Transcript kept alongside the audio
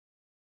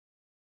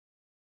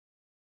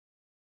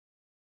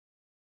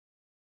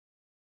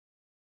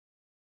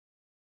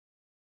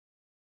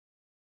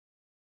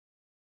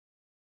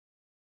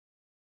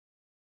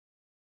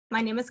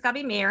My name is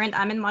Gabi Mayer and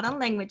I'm in Modern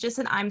Languages,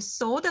 and I'm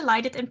so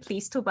delighted and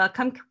pleased to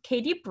welcome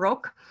Katie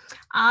Brook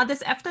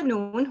this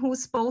afternoon,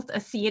 who's both a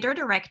theater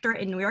director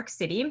in New York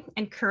City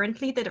and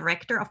currently the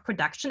director of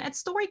production at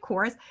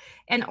StoryCorps,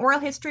 an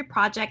oral history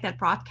project that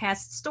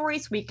broadcasts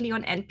stories weekly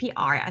on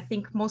NPR. I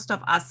think most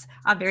of us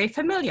are very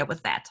familiar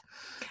with that.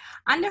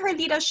 Under her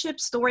leadership,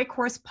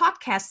 StoryCorps'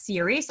 podcast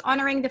series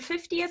honoring the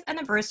 50th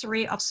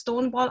anniversary of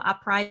Stonewall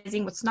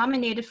Uprising was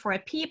nominated for a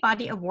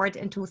Peabody Award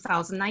in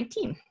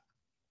 2019.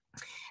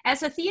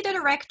 As a theater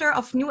director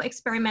of new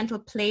experimental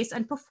plays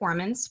and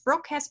performance,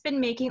 Brook has been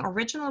making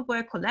original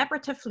work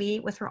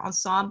collaboratively with her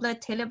ensemble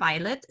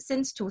Televiolet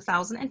since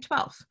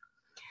 2012.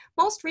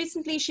 Most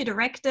recently, she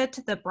directed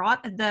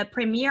the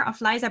premiere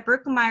of Liza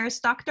Birkenmeier's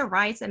Dr.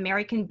 Wright's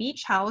American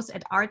Beach House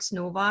at Ars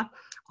Nova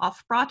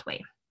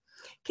Off-Broadway.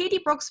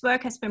 Katie Brook's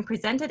work has been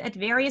presented at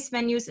various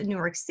venues in New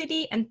York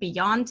City and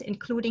beyond,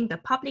 including the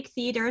public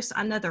theaters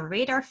under the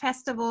Radar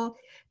Festival,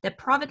 the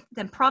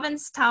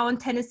Provincetown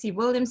Tennessee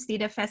Williams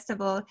Theater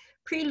Festival,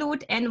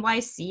 Prelude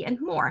NYC, and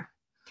more.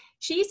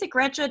 She is a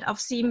graduate of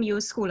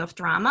CMU School of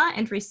Drama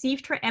and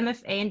received her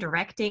MFA in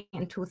directing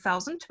in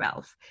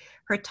 2012.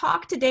 Her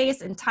talk today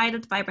is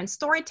entitled Vibrant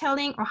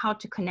Storytelling, or How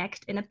to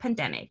Connect in a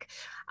Pandemic.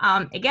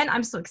 Again,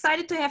 I'm so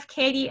excited to have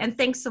Katie, and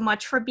thanks so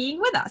much for being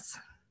with us.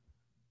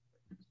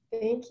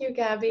 Thank you,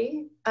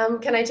 Gabby.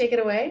 Can I take it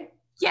away?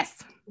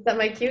 Yes. Is that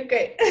my cue?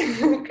 Great.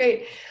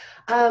 Great.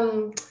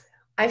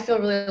 I feel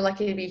really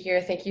lucky to be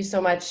here. Thank you so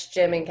much,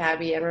 Jim and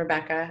Gabby and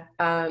Rebecca.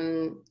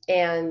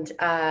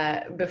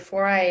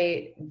 Before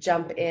I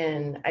jump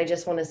in, I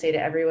just want to say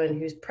to everyone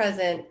who's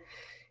present,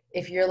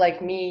 if you're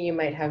like me, you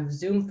might have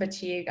Zoom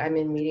fatigue. I'm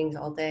in meetings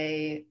all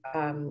day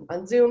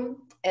on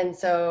Zoom. And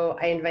so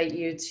I invite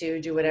you to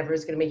do whatever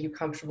is going to make you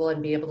comfortable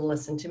and be able to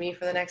listen to me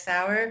for the next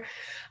hour.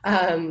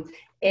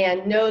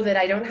 And know that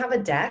I don't have a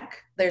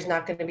deck. There's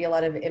not going to be a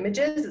lot of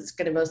images. It's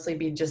going to mostly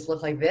be just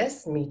look like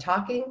this, me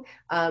talking,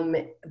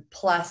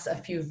 plus a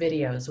few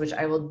videos, which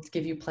I will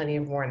give you plenty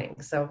of warning.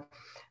 So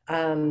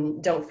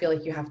don't feel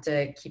like you have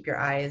to keep your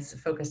eyes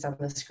focused on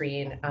the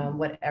screen.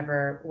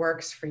 Whatever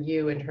works for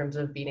you in terms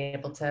of being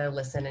able to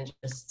listen and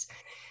just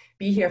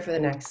be here for the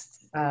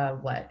next,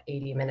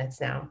 80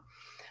 minutes now.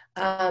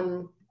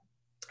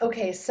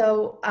 Okay,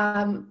 so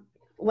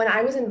when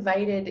I was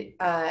invited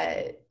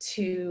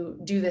to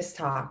do this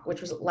talk,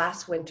 which was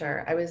last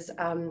winter, I was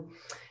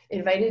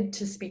invited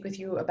to speak with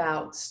you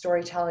about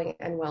storytelling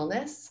and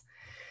wellness.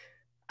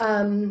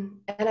 And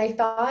I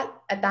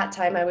thought at that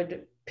time I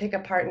would pick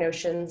apart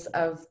notions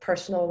of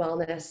personal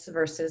wellness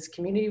versus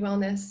community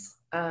wellness,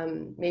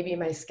 maybe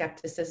my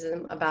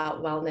skepticism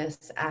about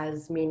wellness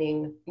as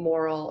meaning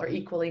moral or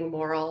equaling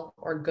moral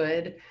or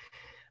good,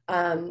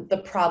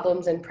 the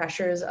problems and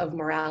pressures of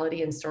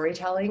morality and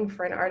storytelling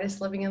for an artist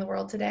living in the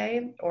world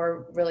today,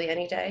 or really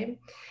any day,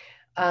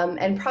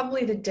 and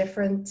probably the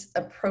different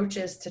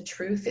approaches to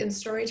truth in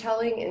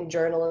storytelling in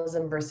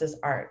journalism versus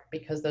art,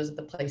 because those are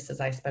the places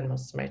I spend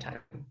most of my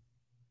time.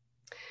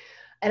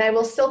 And I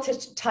will still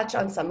touch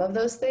on some of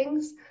those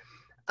things,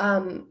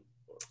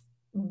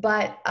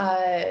 but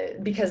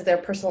because they're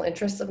personal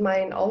interests of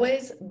mine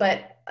always,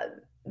 but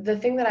the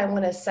thing that I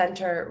want to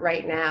center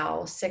right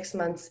now, 6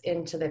 months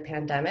into the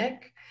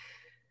pandemic,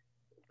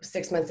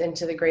 6 months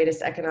into the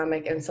greatest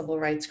economic and civil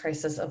rights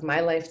crisis of my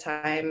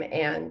lifetime,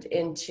 and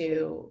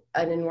into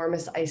an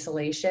enormous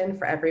isolation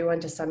for everyone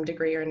to some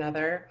degree or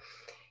another,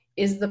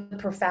 is the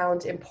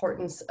profound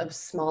importance of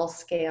small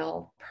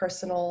scale,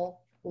 personal,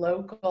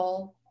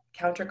 local,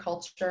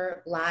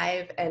 counterculture,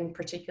 live, and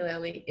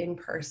particularly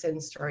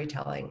in-person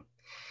storytelling.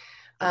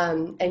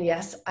 And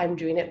yes, I'm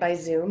doing it by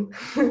Zoom,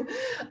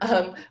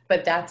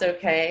 but that's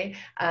okay.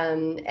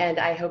 And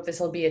I hope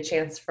this will be a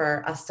chance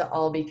for us to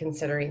all be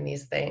considering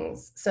these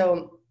things.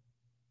 So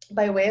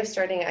by way of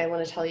starting, I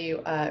want to tell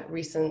you a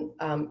recent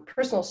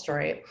personal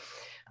story.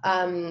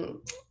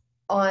 On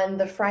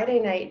the Friday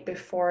night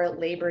before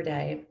Labor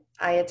Day,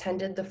 I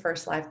attended the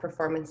first live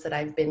performance that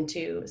I've been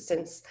to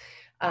since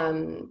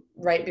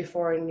right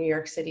before New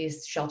York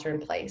City's shelter in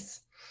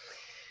place.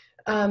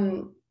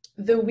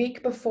 The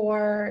week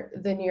before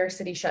the New York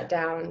City shut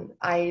down,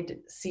 I'd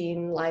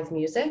seen live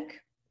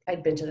music,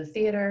 I'd been to the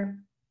theater,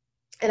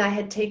 and I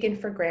had taken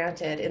for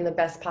granted, in the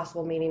best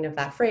possible meaning of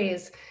that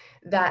phrase,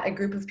 that a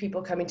group of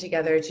people coming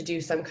together to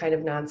do some kind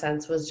of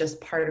nonsense was just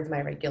part of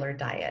my regular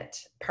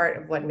diet, part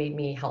of what made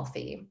me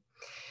healthy.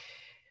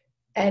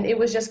 And it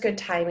was just good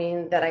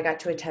timing that I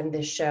got to attend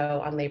this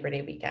show on Labor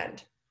Day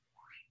weekend.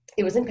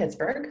 It was in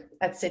Pittsburgh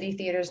at City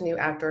Theater's new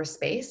outdoor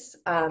space,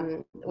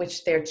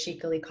 which they're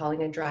cheekily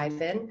calling a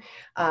drive-in.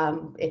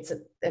 It's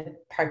a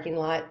parking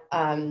lot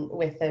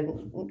with a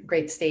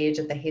great stage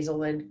at the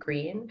Hazelwood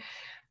Green.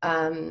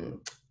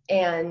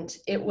 And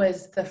it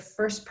was the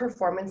first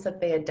performance that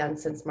they had done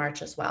since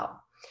March as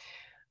well.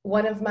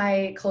 One of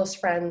my close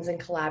friends and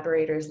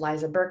collaborators,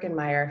 Liza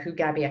Birkenmeier, who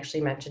Gabby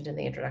actually mentioned in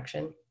the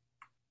introduction,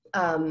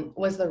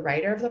 was the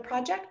writer of the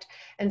project.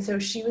 And so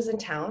she was in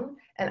town,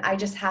 and I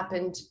just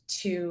happened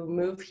to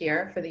move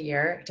here for the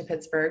year to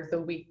Pittsburgh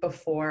the week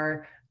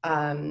before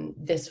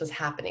this was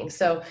happening.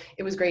 So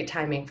it was great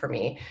timing for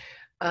me.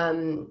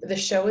 The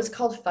show is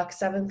called Fuck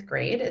Seventh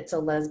Grade. It's a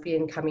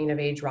lesbian coming of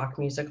age rock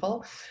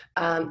musical.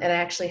 And I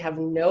actually have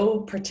no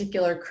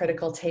particular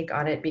critical take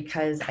on it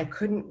because I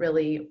couldn't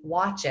really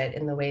watch it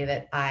in the way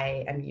that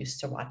I am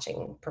used to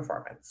watching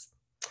performance.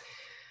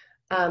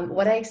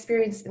 What I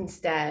experienced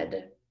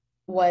instead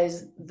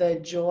was the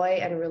joy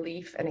and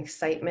relief and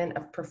excitement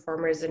of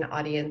performers and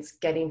audience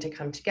getting to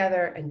come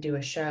together and do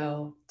a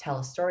show, tell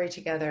a story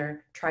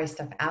together, try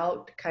stuff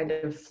out, kind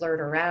of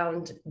flirt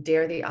around,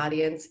 dare the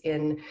audience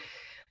in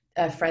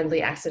a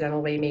friendly,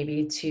 accidental way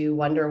maybe to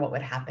wonder what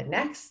would happen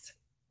next,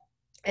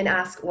 and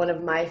ask one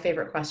of my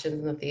favorite questions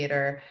in the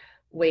theater,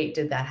 wait,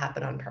 did that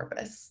happen on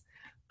purpose?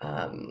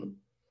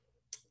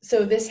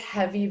 So this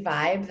heavy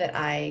vibe that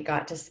I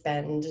got to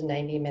spend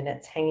 90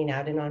 minutes hanging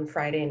out in on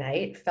Friday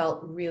night felt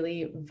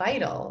really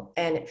vital,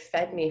 and it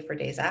fed me for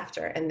days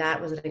after. And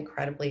that was an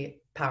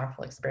incredibly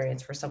powerful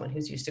experience for someone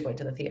who's used to going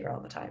to the theater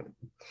all the time.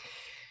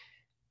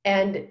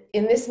 And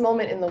in this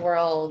moment in the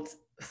world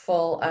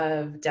full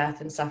of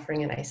death and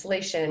suffering and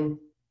isolation,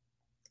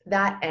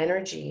 that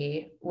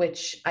energy,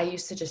 which I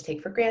used to just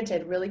take for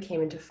granted, really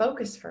came into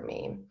focus for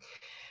me.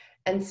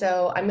 And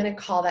so I'm going to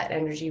call that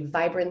energy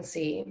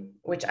vibrancy,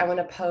 which I want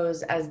to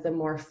pose as the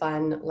more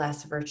fun,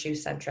 less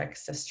virtue-centric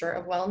sister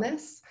of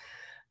wellness.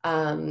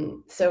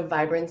 So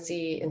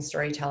vibrancy in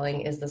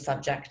storytelling is the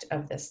subject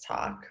of this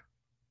talk.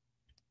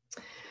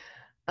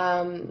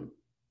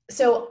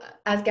 So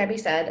as Gabby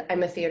said,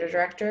 I'm a theater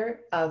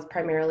director of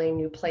primarily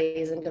new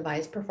plays and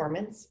devised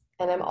performance,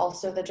 and I'm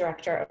also the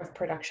director of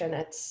production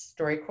at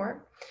StoryCorps.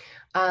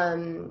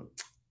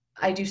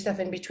 I do stuff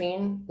in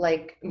between,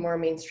 like more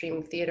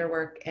mainstream theater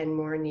work and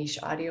more niche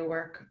audio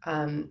work.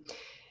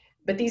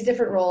 But these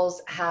different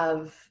roles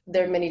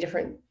there are many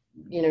different,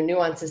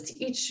 nuances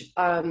to each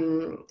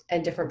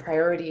and different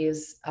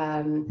priorities.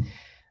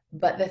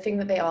 But the thing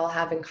that they all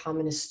have in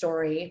common is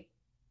story.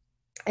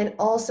 And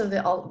also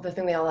the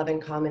thing they all have in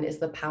common is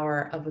the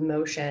power of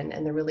emotion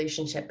and the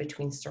relationship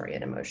between story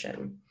and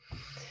emotion.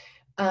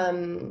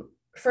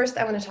 First,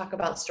 I want to talk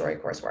about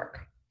StoryCorps'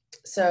 work.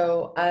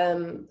 So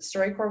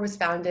StoryCorps was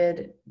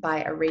founded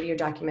by a radio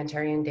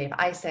documentarian, Dave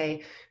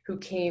Isay, who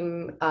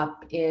came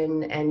up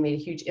in and made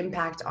a huge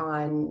impact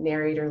on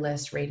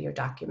narrator-less radio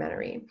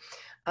documentary.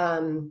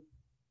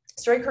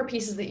 StoryCorps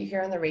pieces that you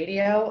hear on the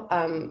radio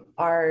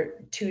are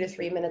 2 to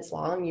 3 minutes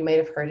long. You might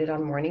have heard it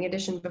on Morning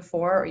Edition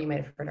before, or you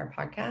might have heard our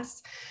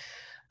podcast.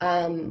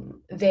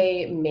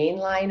 They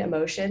mainline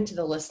emotion to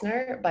the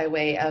listener by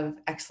way of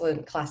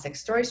excellent classic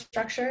story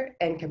structure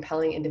and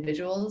compelling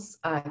individuals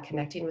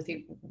connecting with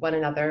one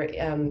another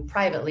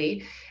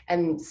privately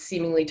and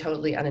seemingly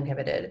totally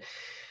uninhibited.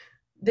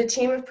 The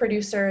team of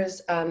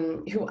producers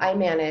who I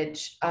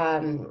manage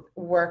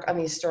work on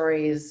these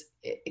stories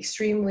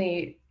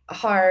extremely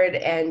hard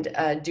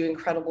and do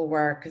incredible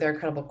work. They're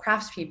incredible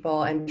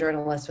craftspeople and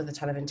journalists with a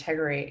ton of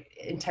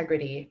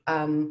integrity.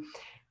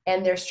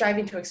 And they're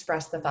striving to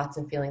express the thoughts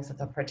and feelings of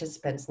the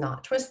participants,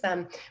 not twist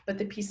them, but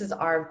the pieces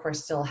are, of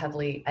course, still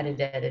heavily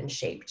edited and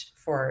shaped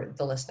for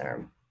the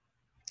listener.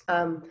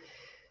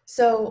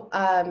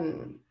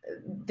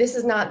 This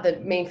is not the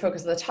main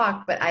focus of the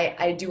talk, but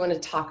I do want to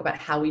talk about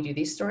how we do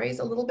these stories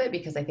a little bit,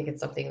 because I think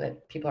it's something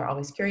that people are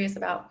always curious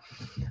about,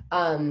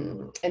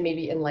 and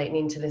maybe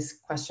enlightening to this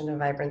question of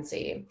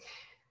vibrancy.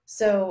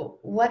 So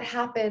what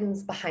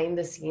happens behind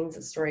the scenes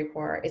at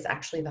StoryCorps is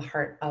actually the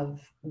heart of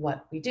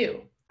what we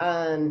do.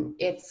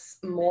 It's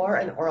more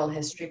an oral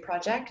history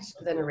project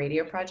than a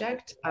radio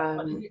project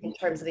in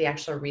terms of the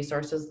actual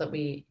resources that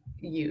we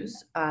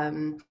use.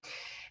 And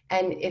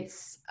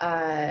it's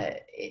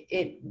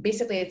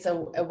basically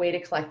a way to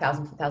collect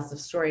thousands and thousands of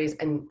stories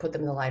and put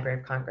them in the Library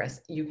of Congress.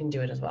 You can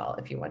do it as well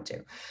if you want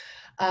to.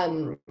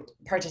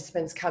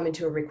 Participants come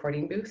into a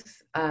recording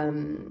booth,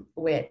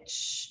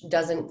 which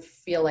doesn't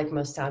feel like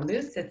most sound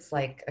booths. It's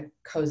like a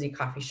cozy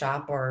coffee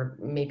shop or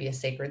maybe a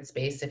sacred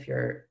space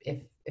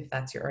if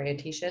that's your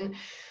orientation.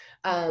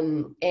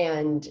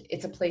 And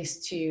it's a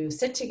place to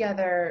sit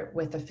together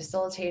with a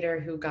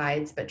facilitator who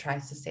guides but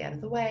tries to stay out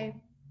of the way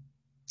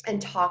and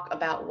talk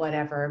about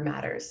whatever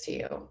matters to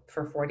you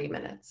for 40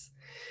 minutes.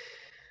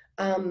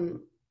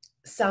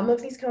 Some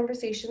of these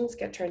conversations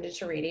get turned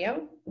into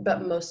radio,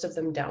 but most of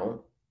them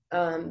don't.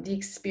 The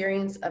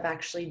experience of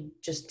actually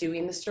just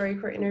doing the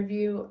StoryCorps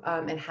interview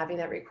and having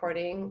that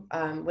recording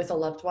with a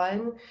loved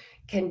one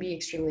can be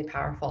extremely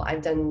powerful.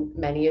 I've done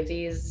many of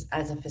these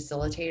as a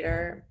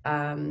facilitator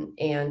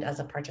and as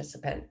a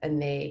participant,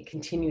 and they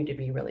continue to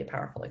be really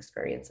powerful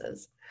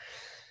experiences.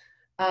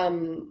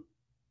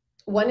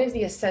 One of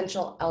the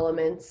essential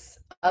elements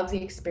of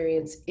the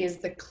experience is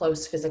the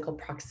close physical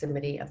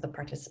proximity of the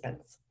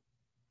participants.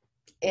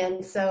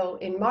 And so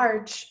in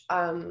March,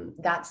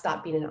 that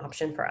stopped being an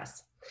option for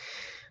us.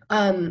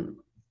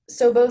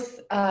 So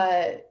both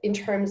in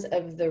terms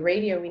of the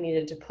radio we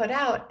needed to put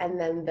out and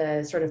then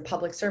the sort of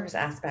public service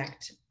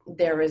aspect,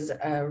 there was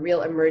a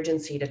real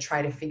emergency to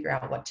try to figure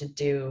out what to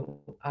do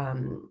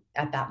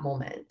at that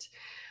moment.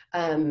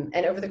 And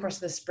over the course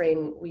of the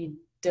spring, we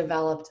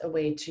developed a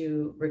way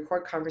to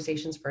record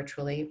conversations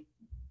virtually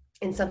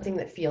in something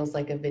that feels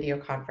like a video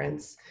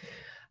conference.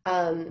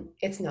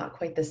 It's not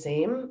quite the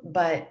same,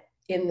 but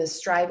in the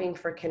striving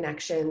for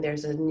connection,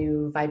 there's a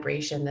new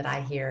vibration that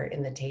I hear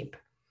in the tape.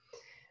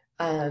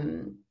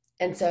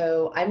 And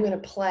so I'm going to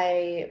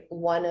play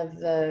one of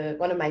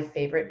my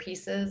favorite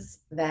pieces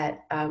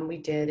that we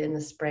did in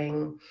the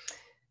spring.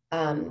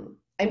 I'm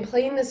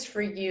playing this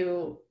for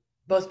you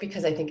both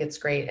because I think it's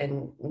great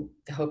and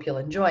hope you'll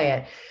enjoy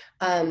it,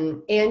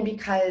 and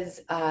because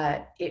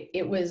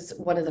it was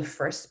one of the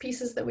first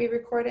pieces that we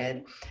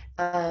recorded,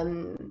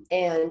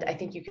 and I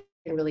think you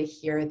can really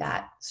hear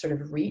that sort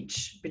of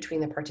reach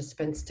between the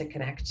participants to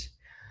connect.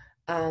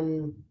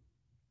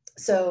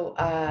 So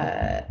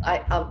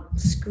I'll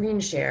screen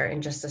share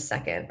in just a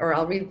second, or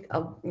I'm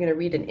going to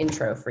read an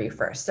intro for you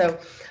first. So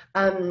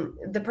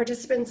the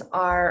participants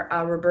are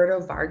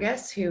Roberto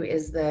Vargas, who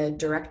is the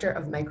director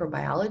of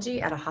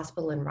microbiology at a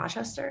hospital in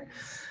Rochester.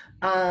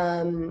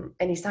 And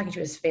he's talking to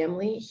his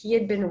family. He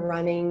had been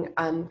running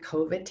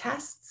COVID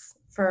tests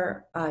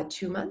for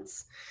 2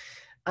 months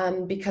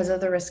because of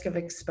the risk of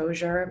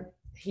exposure.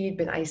 He'd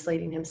been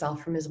isolating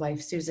himself from his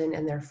wife, Susan,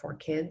 and their 4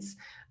 kids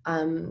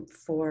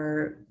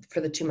for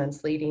the 2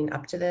 months leading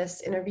up to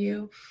this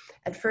interview.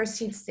 At first,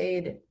 he'd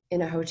stayed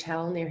in a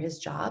hotel near his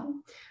job,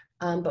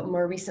 but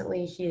more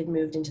recently, he had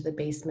moved into the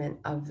basement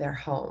of their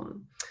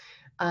home.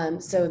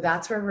 So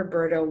that's where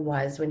Roberto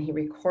was when he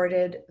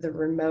recorded the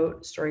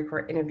remote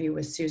StoryCorps interview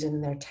with Susan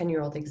and their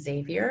 10-year-old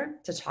Xavier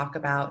to talk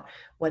about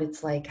what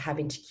it's like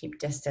having to keep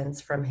distance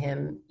from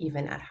him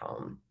even at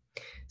home.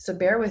 So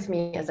bear with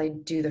me as I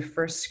do the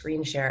first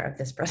screen share of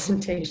this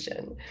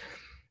presentation.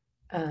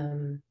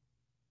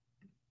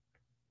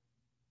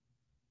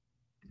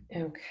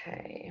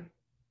 Okay.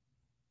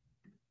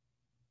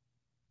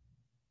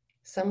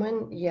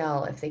 Someone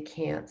yell if they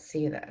can't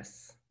see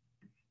this.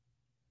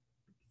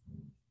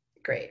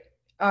 Great.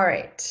 All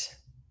right.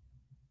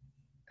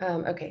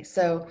 Okay,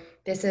 so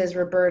this is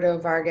Roberto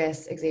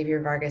Vargas,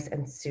 Xavier Vargas,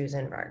 and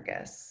Susan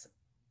Vargas.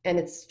 And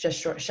it's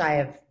just shy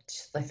of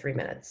like 3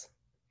 minutes.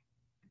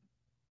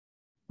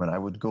 When I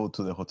would go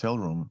to the hotel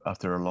room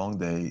after a long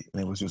day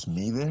and it was just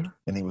me there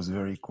and it was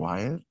very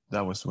quiet,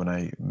 that was when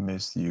I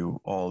missed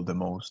you all the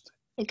most.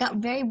 It got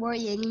very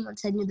worrying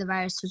once I knew the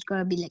virus was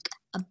going to be like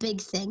a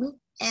big thing.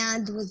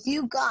 And with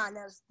you gone,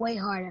 it was way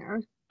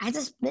harder. I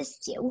just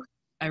missed you.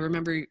 I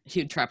remember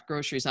he'd drop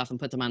groceries off and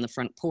put them on the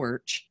front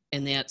porch.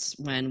 And that's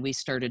when we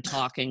started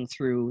talking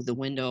through the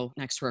window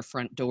next to our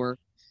front door.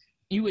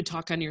 You would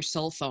talk on your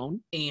cell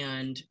phone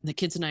and the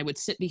kids and I would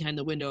sit behind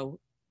the window.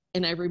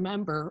 And I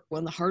remember one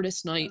of the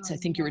hardest nights, I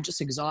think you were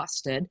just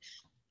exhausted.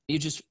 You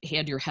just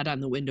had your head on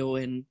the window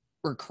and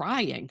were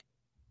crying.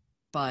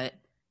 But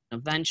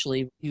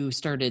eventually you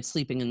started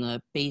sleeping in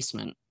the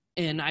basement.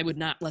 And I would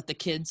not let the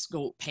kids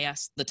go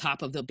past the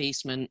top of the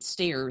basement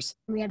stairs.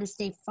 We had to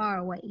stay far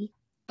away.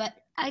 But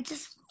I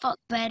just felt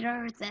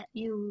better that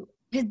you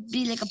could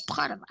be like a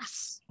part of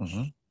us.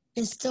 Mm-hmm.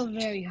 It's still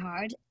very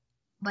hard,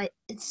 but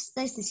it's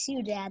nice to see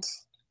you, Dad.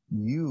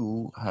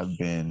 You have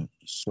been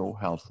so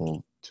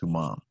helpful to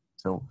Mom.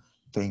 So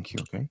thank you,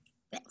 okay?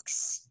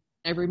 Thanks.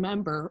 I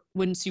remember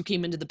once you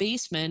came into the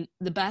basement,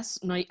 the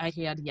best night I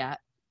had yet,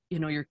 you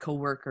know, your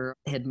coworker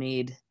had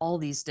made all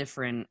these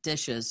different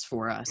dishes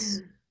for us.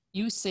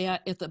 You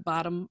sat at the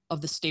bottom of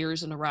the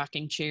stairs in a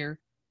rocking chair,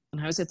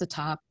 and I was at the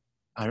top.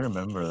 I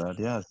remember that,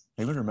 yes.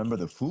 I even remember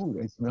the food.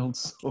 It smelled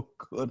so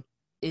good.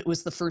 It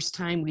was the first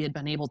time we had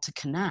been able to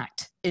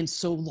connect in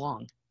so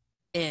long.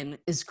 And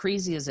as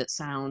crazy as it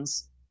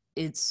sounds,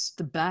 it's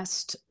the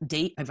best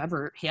date I've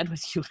ever had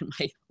with you in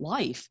my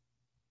life.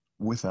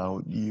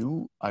 Without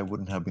you, I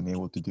wouldn't have been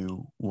able to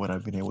do what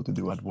I've been able to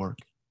do at work.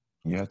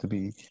 You have to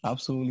be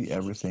absolutely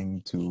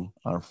everything to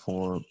our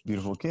 4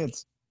 beautiful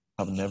kids.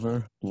 I've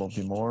never loved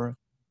you more,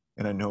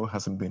 and I know it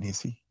hasn't been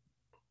easy.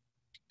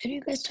 Could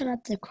you guys try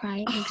not to cry?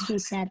 It makes me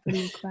sad when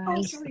you cry.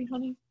 Oh, sorry,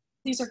 honey.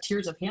 These are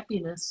tears of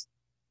happiness.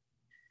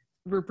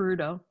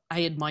 Roberto,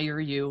 I admire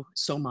you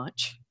so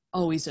much.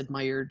 Always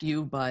admired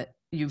you, but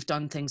you've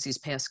done things these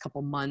past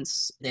couple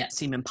months that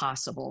seem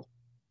impossible.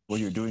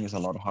 What you're doing is a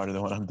lot harder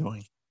than what I'm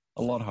doing.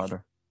 A lot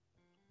harder.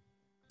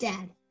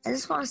 Dad, I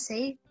just want to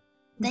say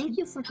thank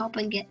you for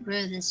helping get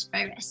rid of this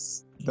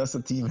virus. That's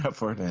a team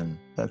effort, and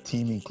that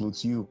team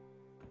includes you.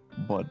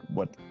 But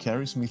what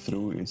carries me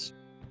through is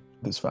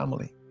this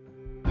family.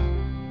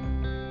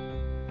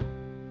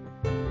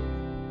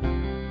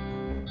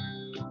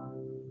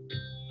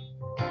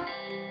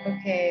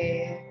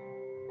 Okay,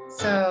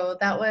 so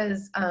that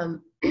was,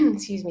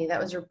 excuse me, that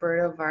was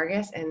Roberto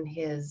Vargas and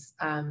his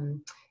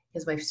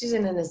wife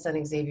Susan and his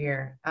son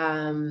Xavier.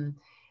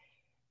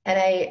 And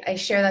I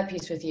share that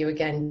piece with you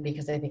again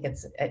because I think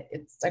it's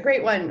a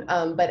great one,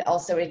 but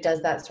also it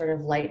does that sort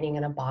of lightning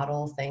in a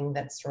bottle thing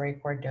that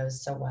StoryCorps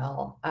does so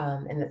well,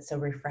 and it's so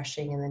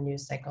refreshing in the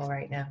news cycle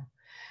right now.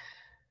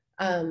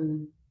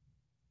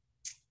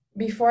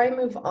 Before I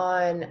move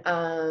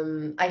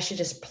on, I should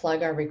just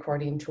plug our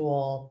recording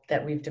tool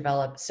that we've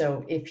developed.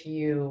 So if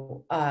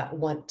you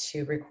want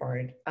to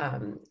record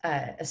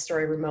a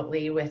story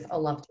remotely with a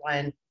loved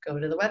one, go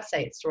to the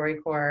website,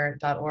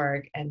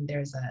 StoryCorps.org, and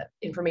there's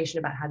information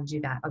about how to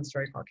do that on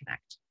StoryCorps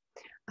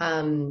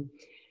Connect.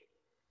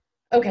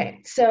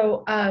 Okay,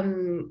 so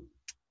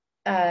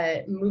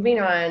moving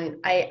on,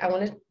 I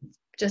want to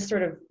just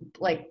sort of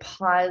like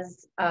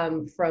pause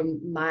from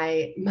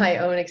my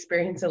own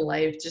experience in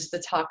life just to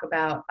talk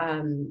about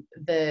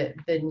the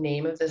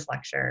name of this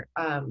lecture,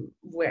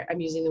 where I'm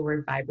using the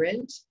word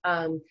vibrant.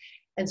 And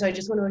so I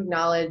just want to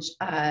acknowledge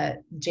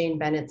Jane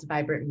Bennett's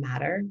Vibrant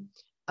Matter.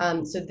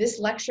 So this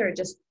lecture,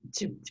 just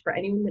for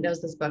anyone that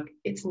knows this book,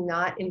 it's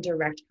not in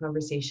direct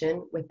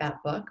conversation with that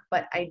book,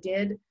 but I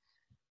did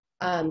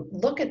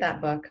look at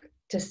that book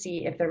to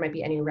see if there might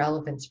be any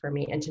relevance for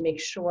me and to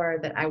make sure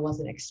that I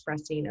wasn't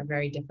expressing a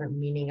very different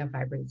meaning of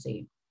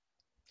vibrancy.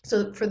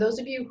 So for those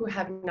of you who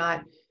have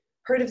not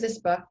heard of this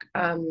book,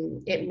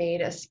 it made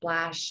a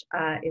splash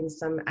in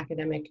some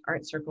academic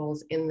art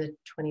circles in the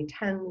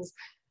 2010s.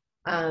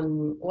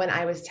 When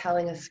I was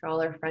telling a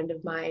scholar friend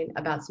of mine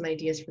about some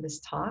ideas for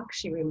this talk,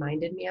 she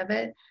reminded me of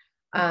it.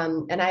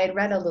 And I had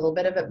read a little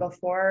bit of it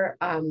before,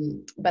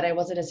 but I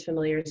wasn't as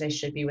familiar as I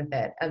should be with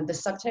it. And the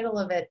subtitle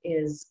of it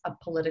is A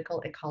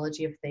Political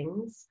Ecology of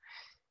Things.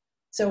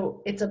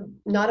 So it's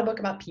not a book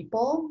about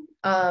people,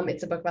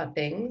 it's a book about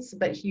things,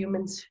 but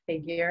humans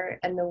figure,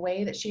 and the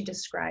way that she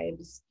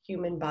describes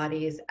human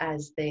bodies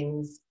as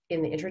things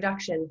in the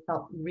introduction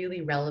felt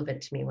really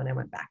relevant to me when I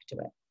went back to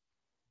it.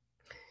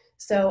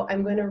 So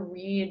I'm going to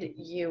read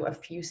you a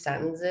few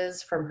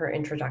sentences from her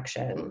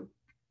introduction.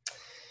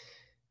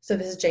 So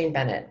this is Jane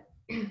Bennett.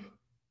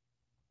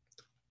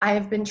 I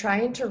have been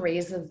trying to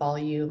raise the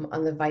volume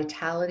on the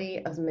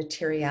vitality of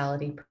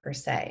materiality per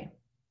se.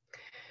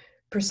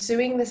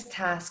 Pursuing this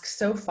task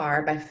so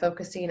far by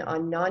focusing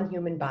on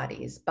non-human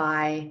bodies,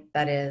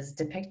 that is,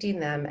 depicting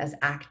them as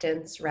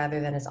actants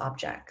rather than as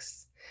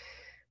objects.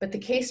 But the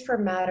case for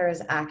matter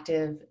as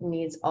active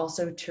needs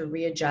also to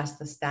readjust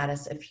the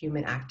status of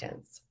human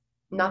actants.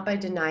 Not by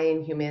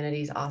denying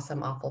humanity's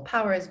awesome, awful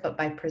powers, but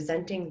by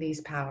presenting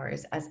these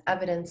powers as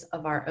evidence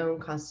of our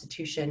own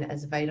constitution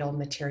as vital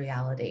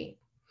materiality.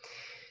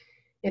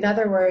 In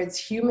other words,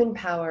 human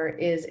power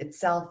is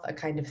itself a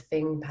kind of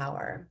thing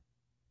power.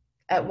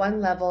 At one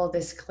level,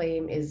 this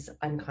claim is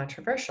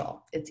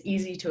uncontroversial. It's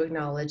easy to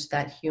acknowledge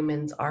that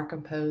humans are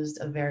composed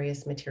of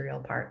various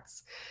material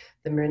parts,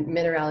 the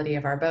minerality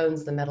of our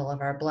bones, the metal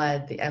of our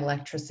blood, the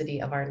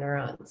electricity of our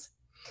neurons.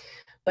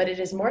 But it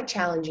is more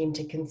challenging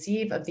to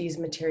conceive of these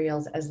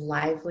materials as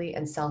lively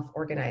and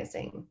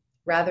self-organizing,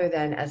 rather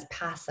than as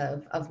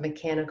passive of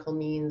mechanical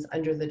means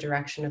under the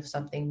direction of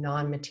something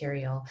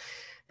non-material,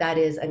 that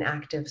is, an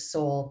active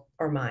soul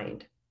or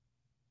mind.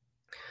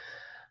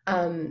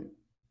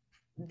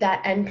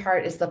 That end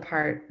part is the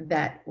part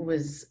that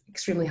was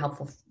extremely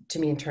helpful to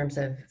me in terms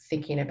of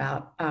thinking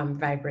about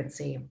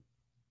vibrancy.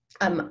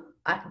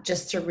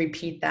 Just to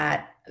repeat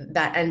that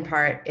end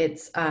part,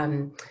 it's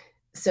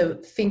so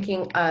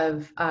thinking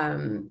of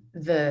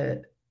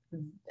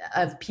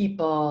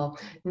people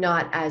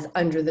not as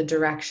under the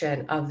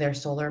direction of their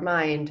soul or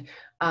mind,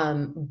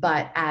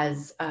 but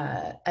as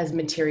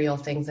material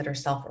things that are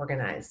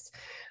self-organized,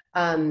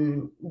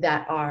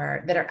 that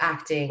are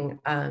acting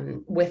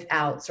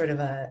without sort of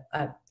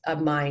a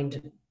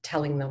mind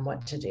telling them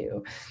what to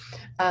do.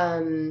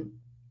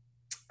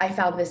 I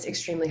found this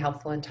extremely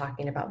helpful in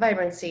talking about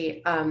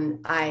vibrancy.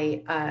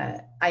 I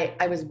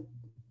was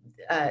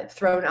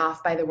thrown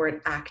off by the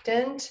word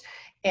actant,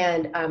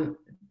 and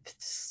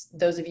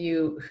those of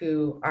you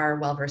who are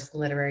well-versed in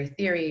literary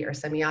theory or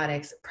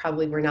semiotics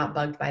probably were not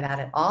bugged by that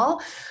at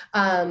all,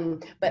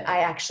 but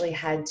I actually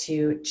had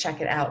to check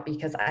it out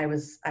because I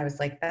was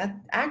like, that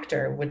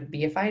actor would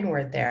be a fine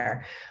word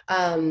there,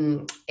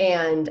 and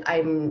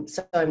I'm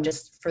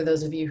just, for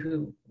those of you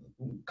who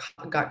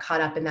got caught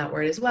up in that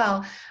word as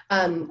well,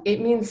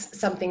 it means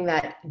something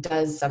that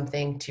does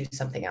something to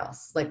something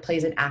else, like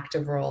plays an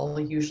active role,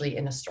 usually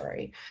in a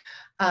story.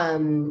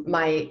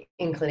 My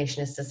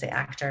inclination is to say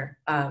actor,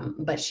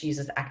 but she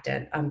uses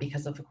actant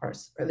because of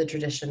course, the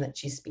tradition that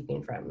she's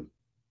speaking from.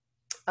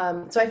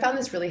 So I found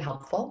this really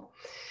helpful.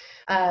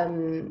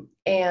 And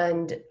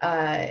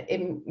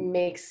it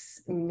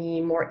makes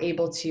me more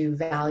able to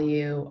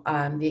value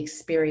the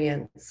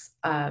experience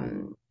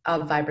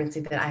of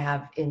vibrancy that I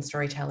have in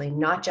storytelling,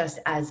 not just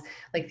as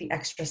like the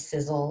extra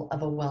sizzle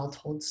of a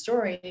well-told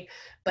story,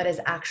 but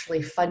as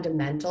actually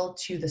fundamental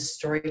to the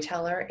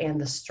storyteller and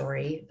the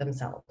story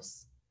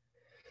themselves.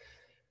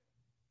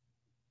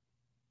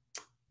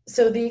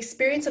 So the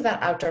experience of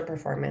that outdoor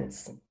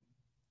performance,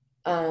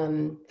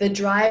 the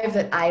drive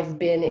that I've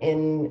been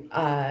in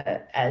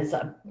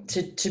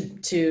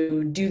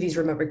to do these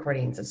remote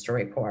recordings at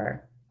StoryCorps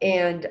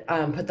and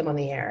put them on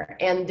the air,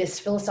 and this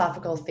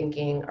philosophical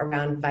thinking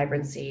around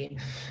vibrancy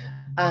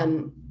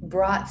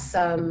brought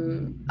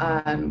some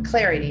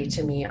clarity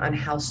to me on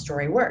how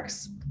story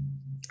works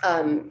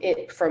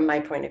from my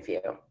point of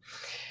view.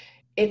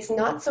 It's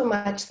not so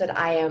much that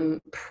I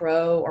am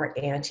pro or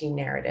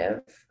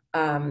anti-narrative,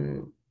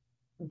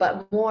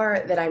 but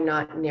more that I'm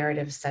not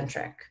narrative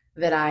centric,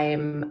 that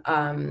I'm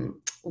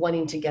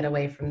wanting to get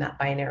away from that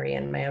binary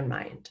in my own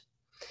mind.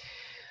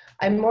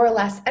 I'm more or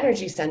less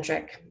energy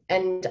centric,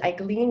 and I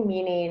glean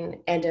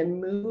meaning and am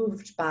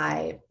moved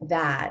by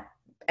that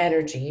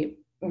energy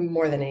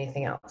more than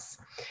anything else.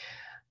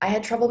 I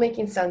had trouble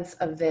making sense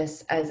of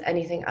this as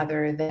anything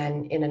other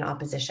than in an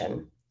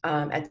opposition.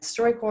 At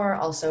StoryCorps,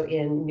 also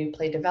in new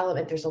play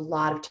development, there's a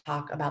lot of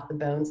talk about the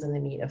bones and the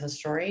meat of the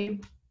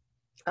story.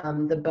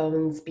 The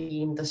bones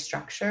being the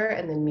structure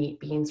and the meat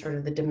being sort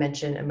of the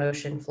dimension,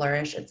 emotion,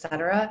 flourish,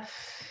 etc.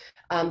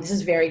 This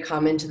is very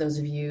common to those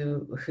of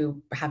you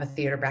who have a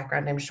theater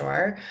background, I'm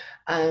sure.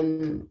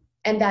 And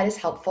that is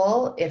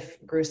helpful, if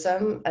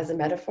gruesome as a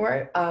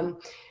metaphor,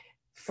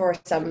 for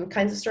some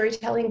kinds of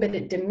storytelling, but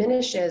it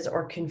diminishes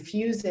or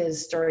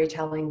confuses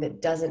storytelling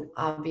that doesn't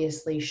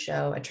obviously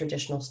show a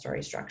traditional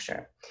story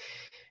structure.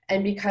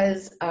 And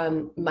because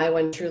my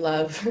one true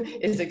love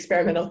is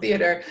experimental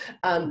theater,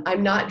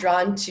 I'm not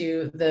drawn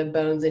to the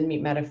bones and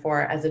meat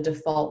metaphor as a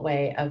default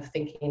way of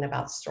thinking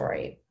about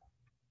story.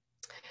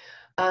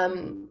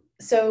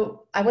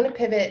 So I want to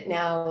pivot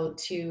now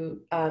to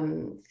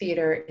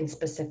theater in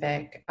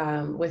specific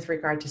with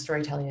regard to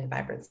storytelling and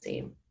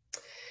vibrancy.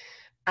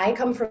 I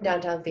come from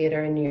downtown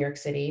theater in New York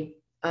City.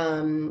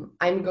 I'm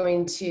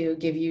going to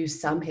give you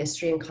some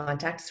history and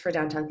context for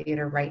downtown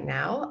theater right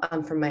now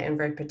from my own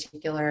very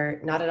particular,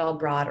 not at all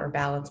broad or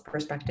balanced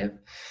perspective,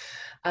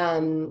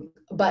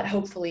 but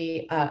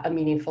hopefully a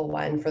meaningful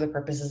one for the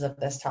purposes of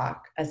this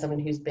talk as someone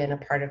who's been a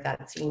part of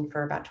that scene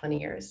for about 20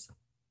 years.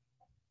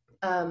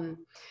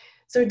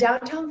 So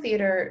downtown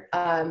theater,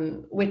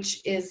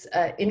 which is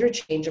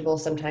interchangeable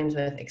sometimes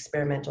with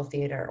experimental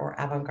theater or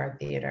avant-garde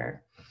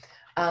theater,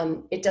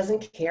 it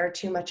doesn't care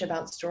too much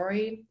about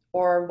story,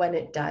 or when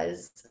it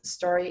does,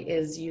 story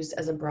is used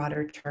as a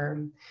broader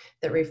term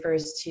that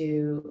refers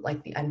to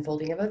like the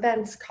unfolding of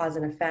events, cause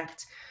and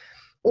effect,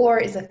 or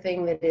is a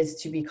thing that is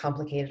to be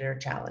complicated or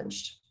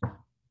challenged.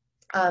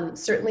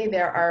 Certainly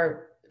there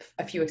are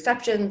a few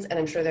exceptions, and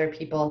I'm sure there are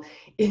people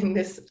in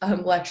this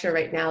lecture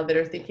right now that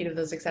are thinking of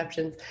those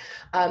exceptions.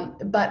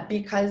 But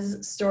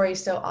because story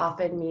so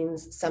often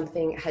means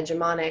something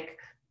hegemonic,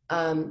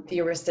 the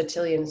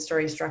Aristotelian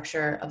story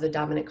structure of the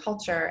dominant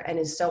culture, and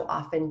is so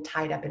often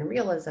tied up in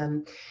realism,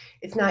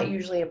 it's not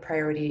usually a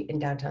priority in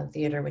downtown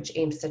theater, which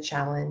aims to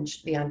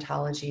challenge the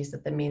ontologies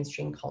that the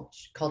mainstream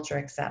culture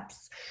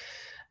accepts.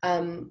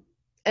 And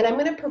I'm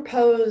going to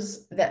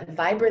propose that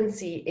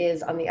vibrancy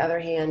is, on the other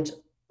hand,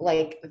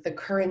 like the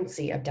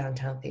currency of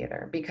downtown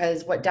theater,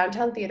 because what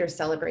downtown theater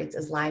celebrates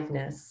is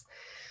liveness.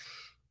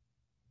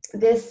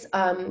 This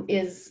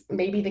is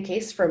maybe the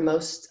case for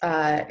most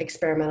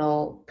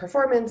experimental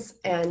performance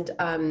and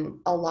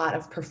a lot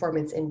of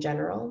performance in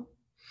general,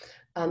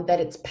 that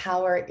its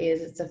power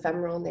is its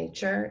ephemeral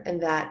nature,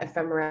 and that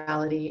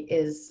ephemerality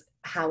is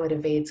how it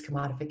evades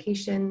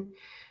commodification,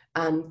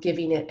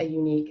 giving it a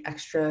unique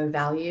extra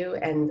value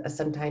and a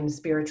sometimes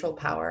spiritual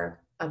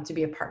power to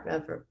be a part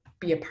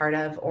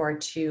of or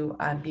to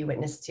be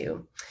witness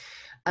to.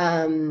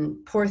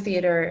 Poor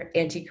theater,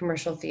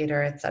 anti-commercial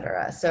theater,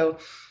 etc. So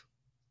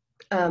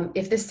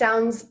if this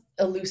sounds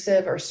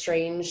elusive or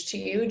strange to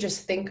you,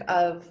 just think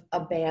of a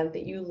band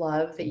that you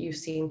love, that you've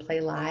seen play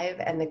live,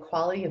 and the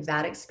quality of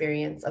that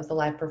experience of the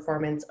live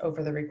performance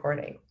over the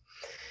recording.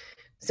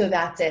 So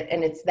that's it,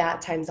 and it's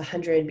that times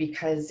 100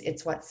 because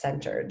it's what's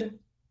centered.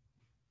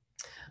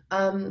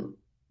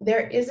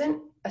 There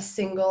isn't a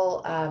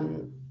single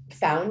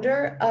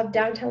founder of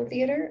downtown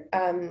theater.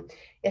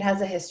 It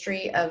has a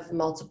history of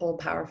multiple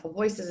powerful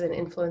voices and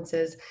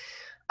influences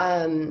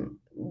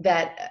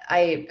that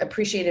I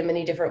appreciate in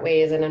many different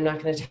ways, and I'm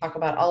not going to talk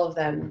about all of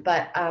them,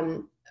 but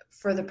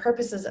for the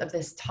purposes of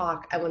this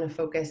talk, I want to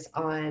focus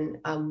on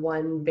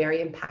one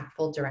very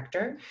impactful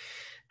director,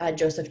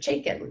 Joseph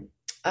Chaikin,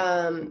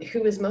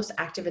 who was most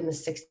active in the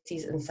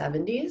 60s and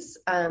 70s.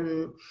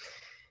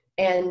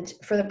 And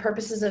for the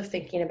purposes of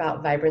thinking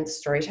about vibrant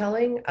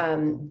storytelling,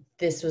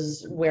 this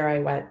was where I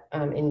went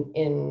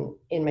in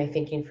my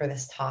thinking for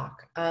this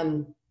talk.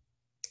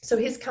 So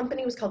his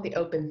company was called the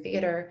Open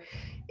Theater.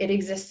 It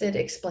existed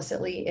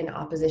explicitly in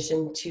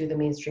opposition to the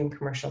mainstream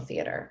commercial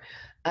theater.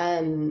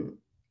 And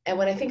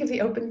when I think of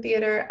the Open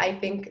Theater, I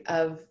think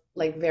of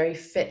like very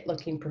fit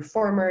looking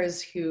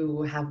performers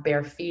who have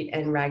bare feet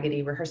and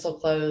raggedy rehearsal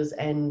clothes,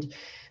 and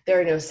there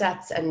are no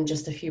sets and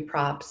just a few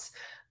props.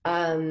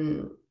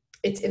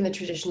 It's in the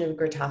tradition of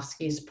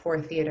Grotowski's Poor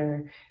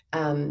Theater,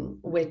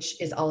 which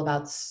is all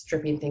about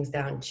stripping things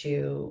down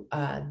to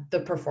the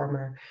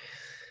performer.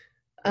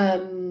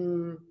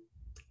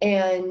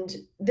 And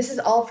this is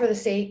all for the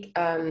sake,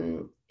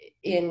 in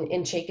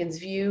Chaikin's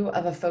view,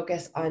 of a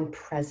focus on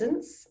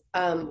presence,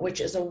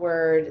 which is a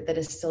word that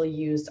is still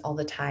used all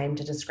the time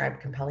to describe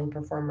compelling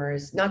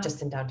performers, not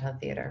just in downtown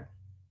theater.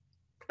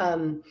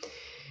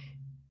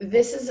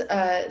 This is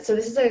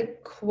a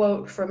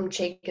quote from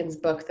Chaikin's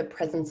book, The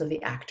Presence of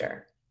the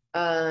Actor,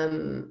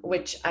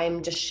 which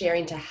I'm just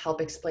sharing to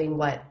help explain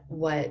what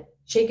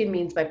Shaken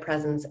means by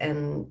presence,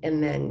 and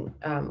then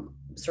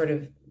sort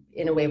of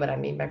in a way what I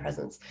mean by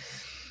presence.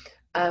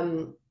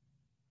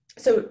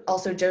 So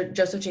also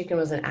Joseph Chaikin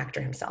was an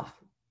actor himself.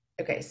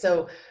 Okay,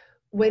 so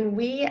when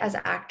we as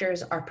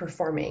actors are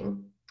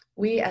performing,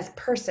 we as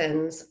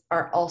persons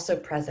are also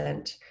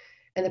present,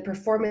 and the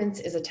performance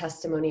is a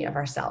testimony of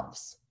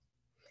ourselves.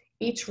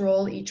 Each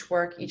role, each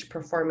work, each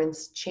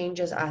performance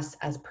changes us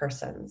as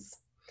persons,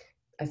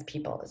 as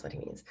people is what he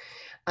means.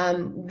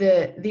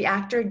 The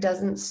actor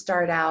doesn't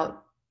start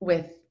out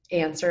with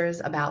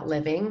answers about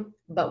living,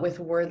 but with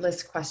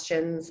wordless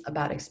questions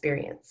about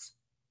experience.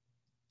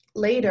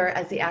 Later,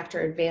 as the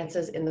actor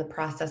advances in the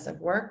process of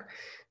work,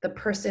 the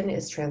person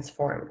is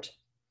transformed.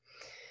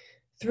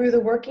 Through the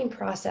working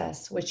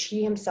process, which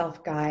he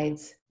himself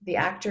guides, the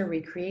actor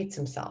recreates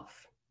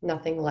himself,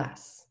 nothing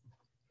less.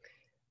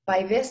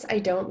 By this, I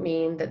don't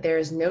mean that there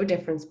is no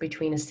difference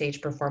between a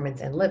stage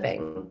performance and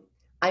living.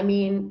 I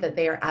mean that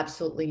they are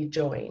absolutely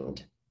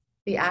joined.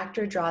 The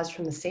actor draws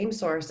from the same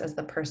source as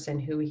the person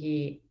who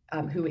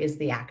is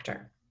the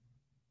actor.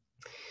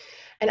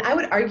 And I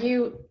would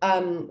argue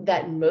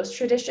that most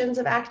traditions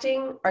of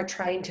acting are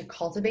trying to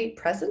cultivate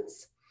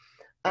presence.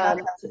 Does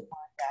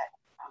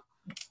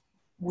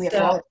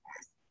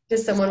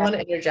someone want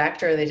to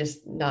interject, or are they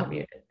just not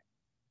muted?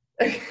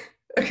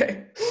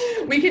 Okay,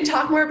 we can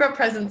talk more about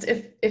presence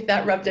if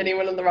that rubbed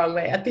anyone in the wrong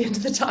way at the end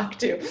of the talk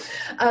too.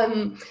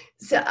 The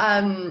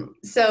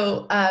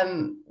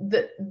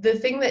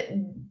thing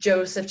that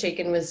Joseph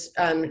Chaikin was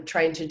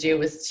trying to do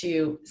was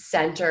to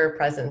center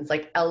presence,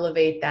 like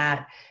elevate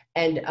that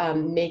and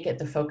make it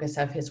the focus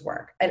of his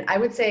work. And I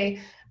would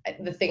say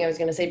the thing I was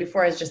going to say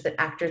before is just that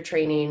actor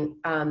training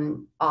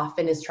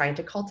often is trying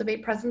to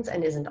cultivate presence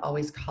and isn't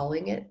always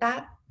calling it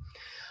that.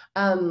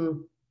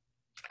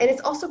 And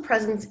it's also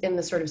presence in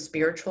the sort of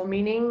spiritual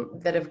meaning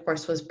that, of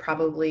course, was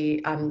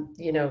probably,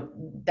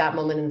 that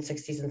moment in the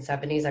 60s and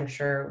 70s. I'm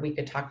sure we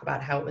could talk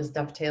about how it was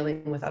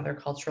dovetailing with other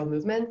cultural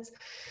movements.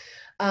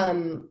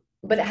 But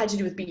it had to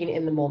do with being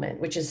in the moment,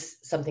 which is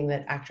something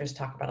that actors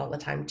talk about all the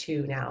time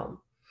too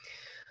now.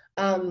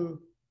 And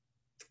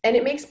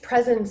it makes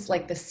presence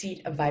like the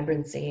seat of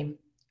vibrancy.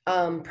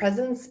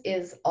 Presence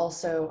is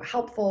also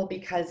helpful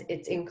because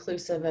it's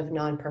inclusive of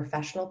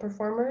non-professional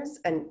performers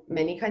and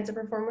many kinds of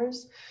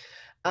performers.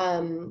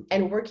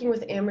 And working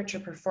with amateur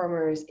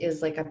performers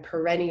is like a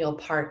perennial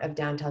part of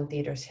downtown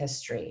theater's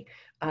history.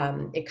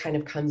 It kind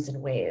of comes in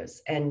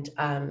waves. And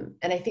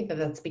I think that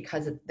that's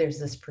because there's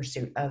this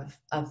pursuit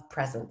of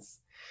presence.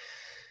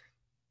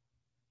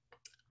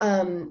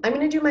 I'm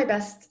going to do my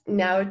best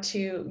now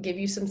to give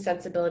you some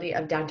sensibility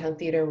of downtown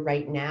theater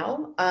right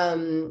now,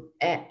 and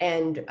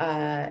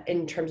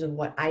in terms of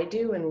what I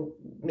do and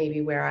maybe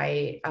where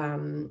I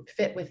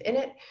fit within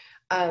it,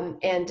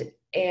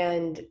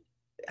 and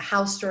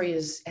how story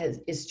is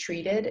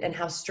treated and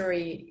how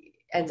story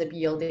ends up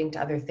yielding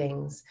to other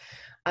things.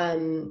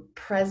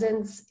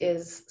 Presence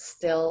is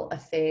still a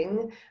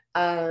thing,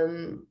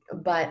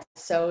 but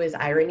so is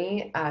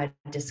irony,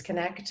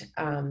 disconnect.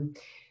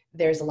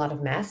 There's a lot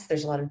of mess,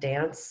 there's a lot of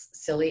dance,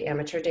 silly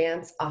amateur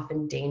dance,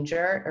 often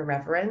danger,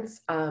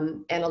 irreverence,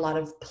 and a lot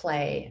of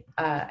play,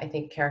 I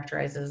think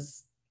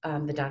characterizes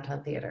the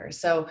downtown theater.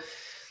 So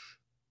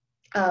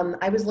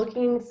I was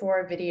looking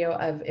for a video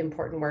of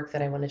important work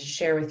that I wanted to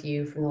share with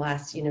you from the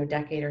last,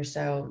 decade or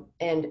so.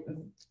 And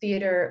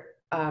theater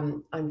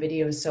on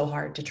video is so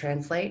hard to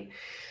translate.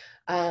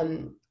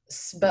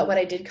 But what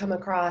I did come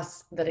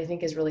across that I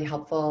think is really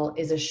helpful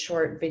is a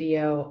short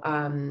video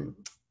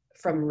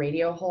from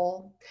Radio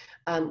Hole,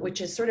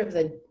 which is sort of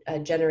the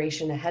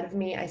generation ahead of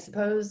me, I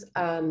suppose.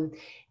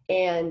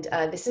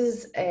 This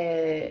is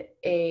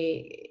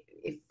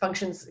it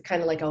functions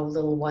kind of like a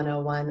little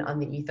 101 on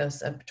the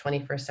ethos of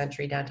 21st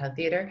century downtown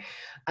theater.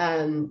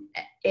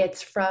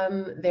 It's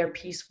from their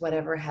piece,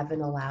 Whatever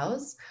Heaven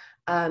Allows,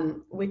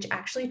 which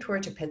actually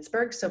toured to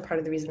Pittsburgh. So part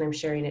of the reason I'm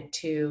sharing it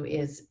too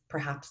is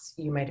perhaps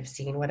you might have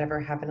seen Whatever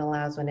Heaven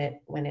Allows when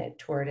it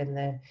toured in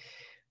the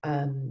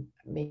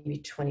maybe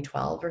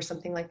 2012 or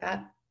something like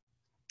that.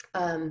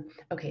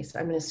 Okay, so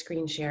I'm going to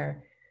screen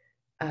share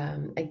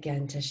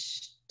again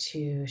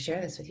to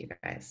share this with you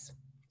guys.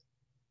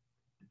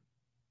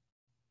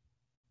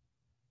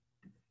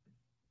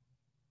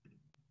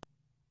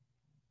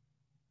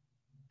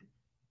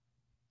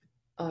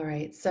 All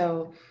right,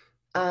 so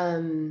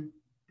I'm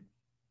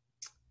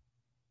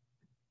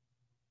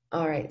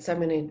going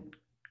to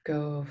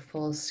go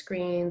full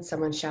screen.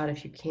 Someone shout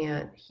if you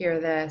can't hear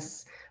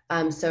this.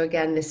 So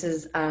again, this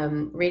is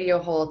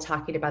Radio Hole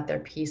talking about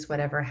their piece,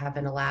 Whatever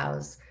Heaven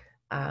Allows.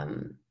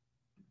 There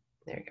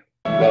you go.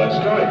 Well, it's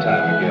story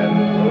time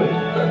again, Louis.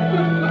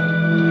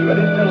 You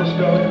ready to tell a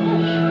story?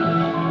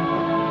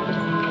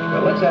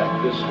 Well, let's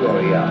act this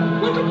story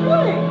out. Like a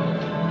play?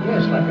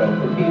 Yes, like a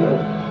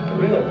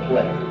real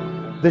play.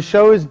 The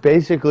show is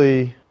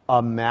basically a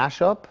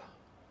mashup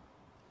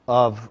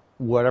of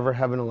Whatever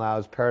Heaven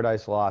Allows,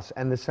 Paradise Lost,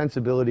 and the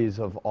sensibilities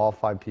of all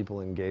 5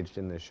 people engaged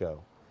in this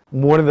show.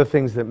 One of the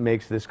things that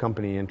makes this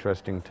company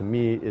interesting to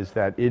me is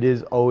that it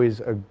is always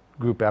a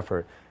group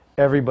effort.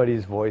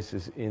 everybody's voice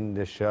is in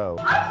this show.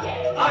 I'm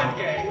gay! I'm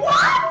gay!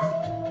 What?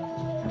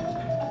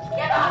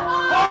 Get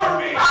off!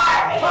 Harvey!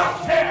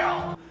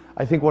 Cocktail!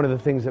 I think one of the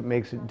things that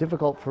makes it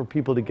difficult for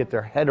people to get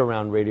their head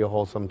around Radio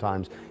Hole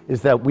sometimes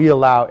is that we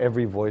allow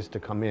every voice to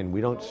come in.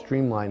 We don't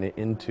streamline it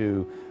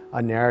into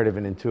a narrative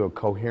and into a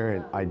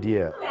coherent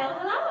idea. Well,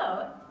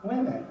 hello.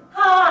 Women.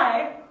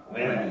 Hi.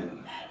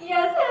 Women.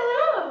 Yes,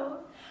 hello.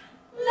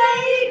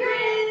 Lady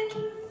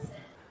grins.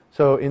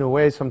 So in a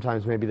way,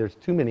 sometimes maybe there's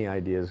too many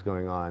ideas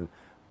going on,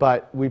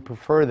 but we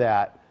prefer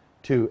that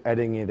to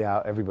editing it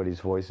out everybody's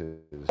voices.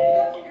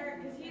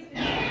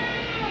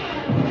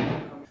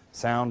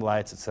 Sound,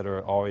 lights,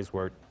 etc. always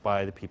worked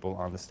by the people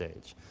on the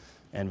stage,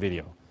 and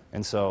video.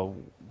 And so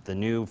the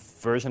new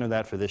version of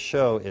that for this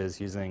show is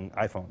using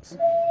iPhones.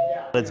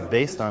 It's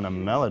based on a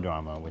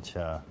melodrama, which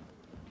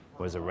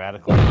was a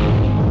radical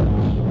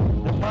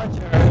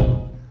departure.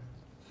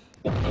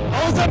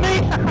 Oh, is that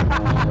me?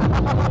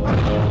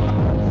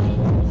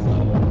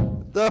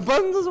 The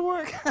button doesn't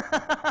work.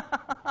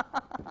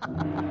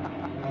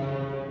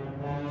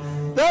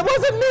 That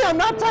wasn't me. I'm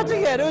not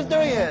touching it. Who's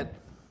doing it?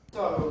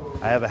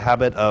 I have a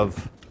habit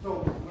of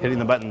hitting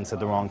the buttons at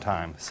the wrong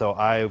time, so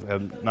I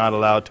am not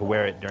allowed to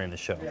wear it during the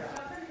show,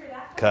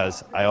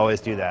 because I always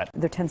do that.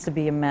 There tends to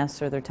be a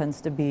mess, or there tends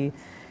to be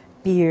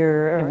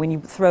beer, or when you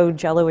throw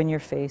Jell-O in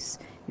your face,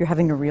 you're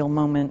having a real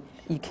moment.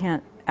 You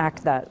can't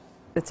act that.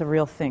 It's a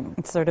real thing.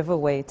 It's sort of a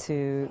way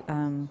to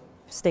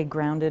stay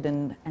grounded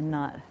and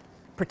not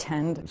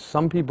pretend.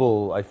 Some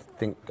people, I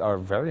think, are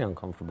very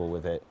uncomfortable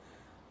with it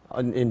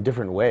in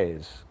different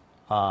ways.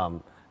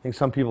 I think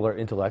some people are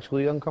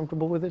intellectually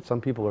uncomfortable with it.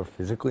 Some people are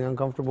physically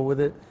uncomfortable with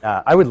it.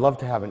 I would love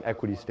to have an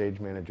equity stage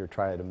manager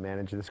try to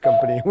manage this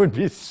company. It would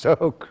be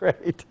so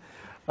great.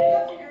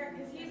 All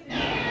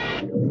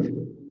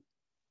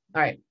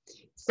right.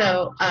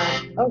 So,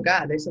 oh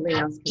God, there's something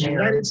else.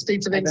 United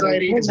States of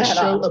Anxiety is a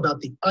show about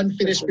the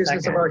unfinished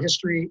business of our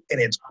history and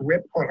its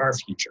grip on our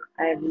future.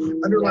 I have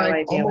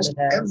Underlying no almost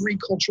every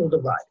cultural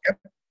divide.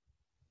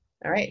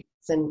 All right.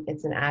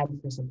 It's an ad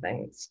for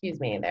something. Excuse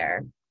me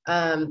there.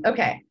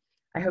 Okay.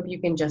 I hope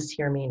you can just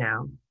hear me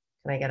now.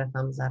 Can I get a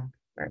thumbs up?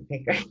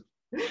 Okay, great.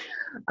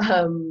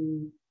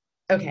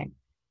 Okay.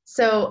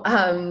 So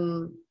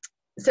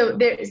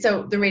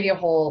the Radio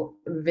Hole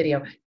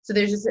video. So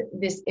there's just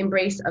this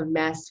embrace of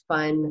mess,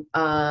 fun,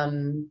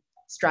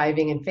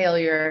 striving and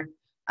failure.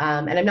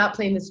 And I'm not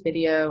playing this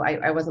video.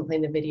 I wasn't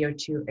playing the video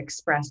to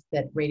express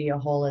that Radio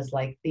Hole is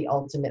like the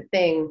ultimate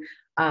thing.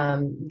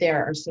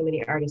 There are so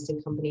many artists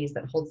and companies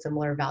that hold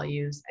similar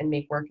values and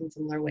make work in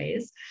similar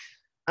ways.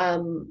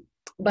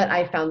 But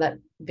I found that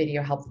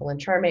video helpful and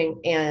charming.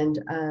 And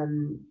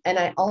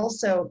I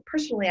also,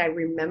 personally, I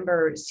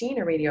remember seeing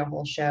a Radio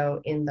Hole show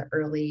in the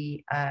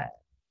early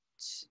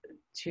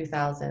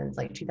 2000s,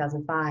 like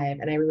 2005.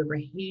 And I remember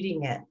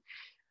hating it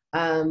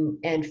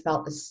and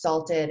felt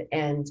assaulted.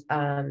 And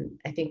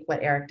I think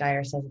what Eric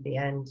Dyer says at the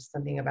end,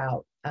 something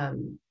about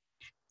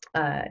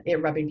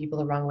it rubbing people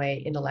the wrong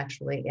way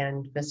intellectually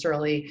and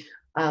viscerally.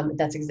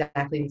 That's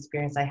exactly the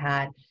experience I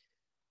had.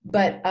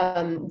 But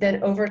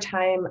then over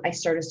time, I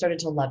started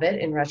to love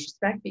it in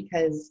retrospect,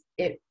 because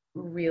it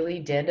really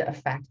did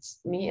affect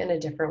me in a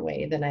different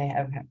way than I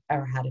have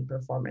ever had in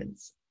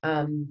performance.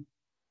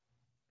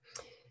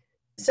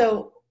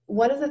 So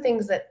one of the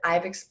things that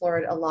I've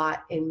explored a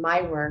lot in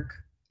my work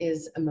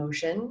is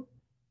emotion,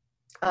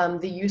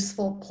 the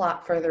useful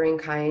plot furthering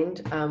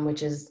kind,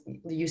 which is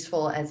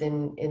useful as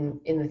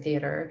in the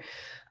theater,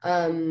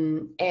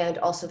 and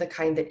also the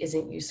kind that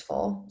isn't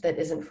useful, that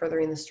isn't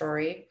furthering the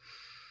story.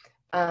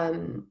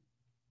 And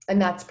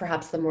that's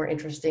perhaps the more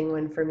interesting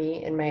one for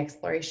me in my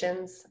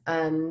explorations.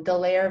 The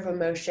layer of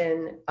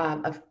emotion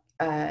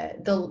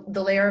the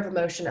layer of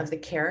emotion of the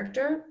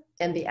character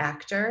and the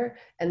actor,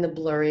 and the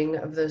blurring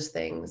of those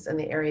things and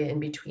the area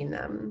in between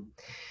them.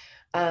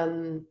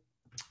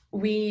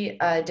 We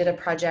did a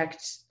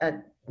project,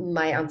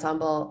 my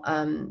ensemble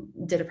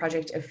did a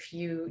project a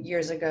few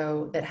years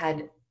ago that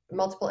had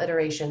multiple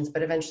iterations,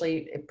 but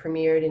eventually it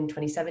premiered in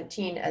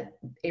 2017 at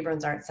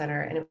Abrams Art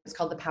Center, and it was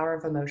called The Power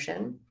of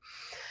Emotion.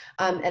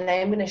 And I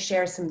am going to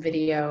share some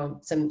video,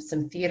 some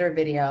theater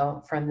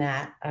video from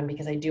that,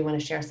 because I do want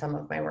to share some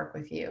of my work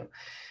with you.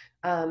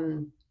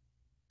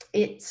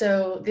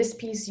 So this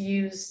piece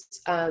used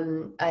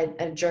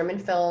a German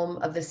film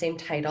of the same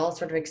title,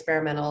 sort of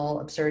experimental,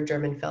 absurd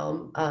German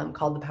film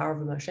called The Power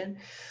of Emotion.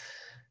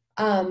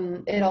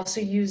 It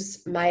also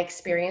used my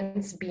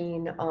experience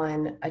being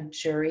on a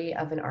jury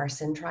of an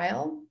arson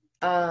trial.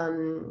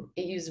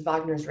 It used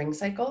Wagner's Ring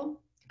Cycle,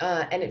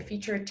 and it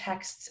featured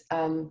text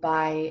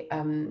by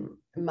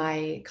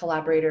my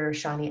collaborator,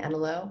 Shani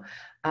Enelo,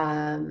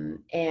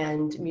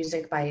 and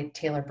music by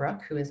Taylor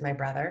Brook, who is my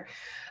brother.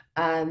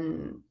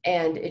 And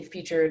it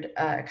featured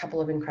a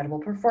couple of incredible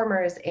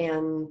performers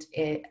and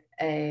a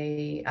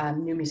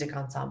new music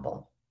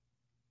ensemble.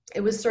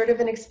 It was sort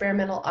of an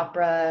experimental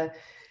opera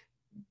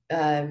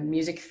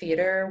music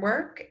theater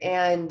work,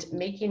 and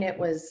making it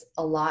was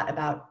a lot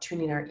about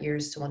tuning our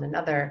ears to one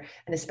another,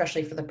 and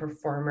especially for the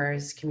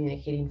performers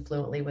communicating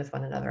fluently with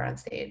one another on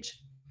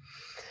stage.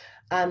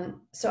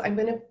 So I'm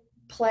going to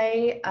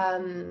play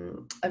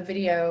a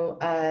video.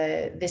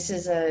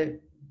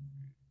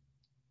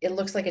 It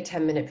looks like a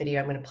 10-minute video.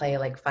 I'm going to play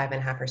like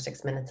 5.5 or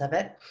 6 minutes of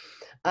it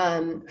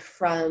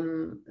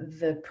from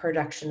the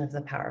production of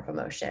The Power of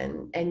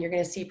Emotion. And you're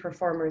going to see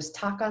performers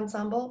Talk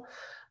Ensemble,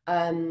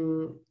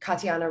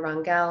 Katiana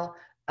Rangel,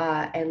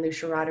 and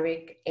Lucia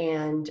Roderick,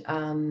 and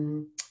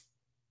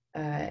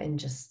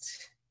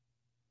just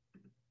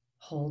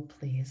hold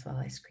please while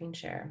I screen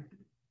share.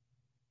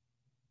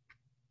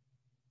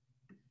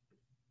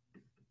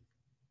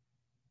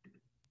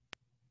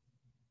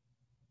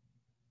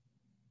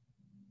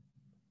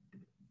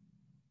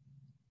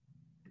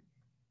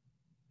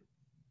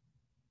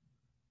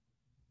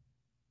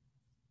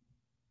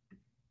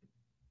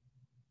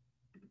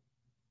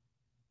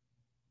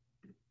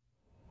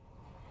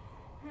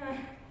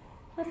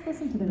 Let's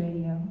listen to the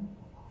radio.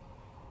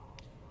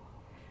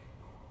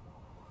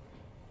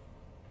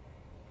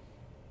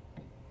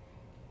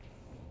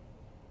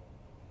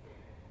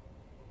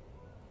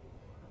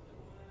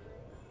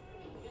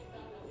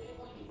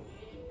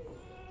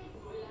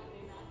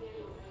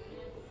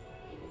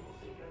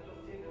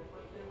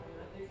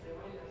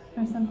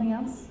 Or something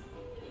else?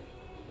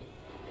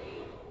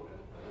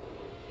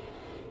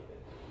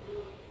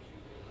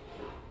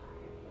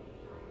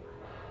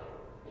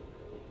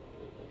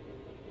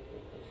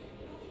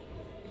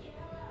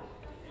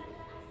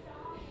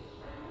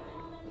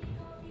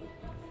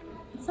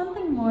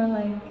 Something more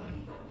like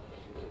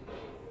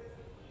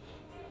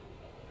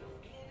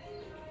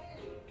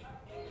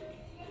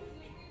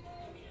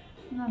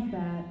not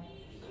bad.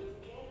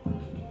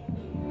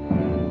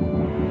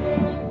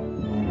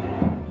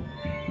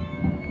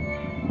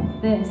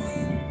 This.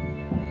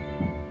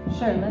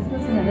 Sure, let's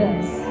listen to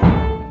this.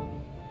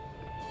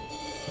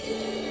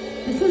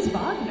 This is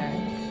Wagner.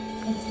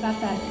 It's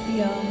got that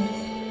feel.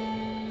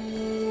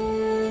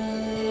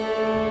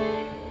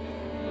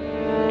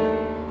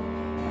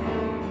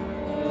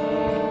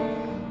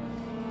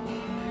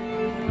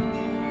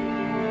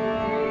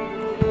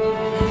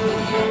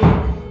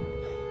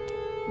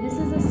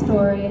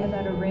 Story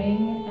about a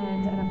ring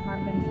and an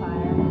apartment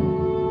fire.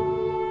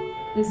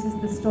 This is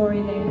the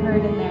story they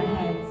heard in their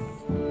heads.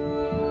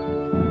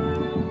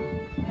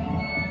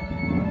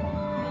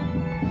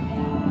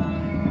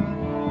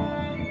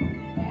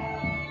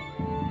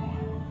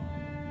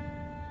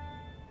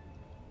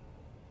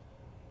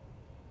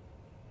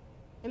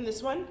 In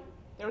this one,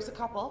 there was a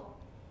couple,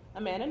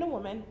 a man and a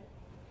woman,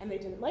 and they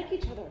didn't like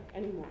each other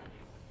anymore.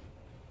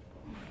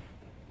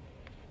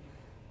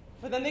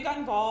 But then they got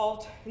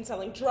involved in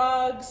selling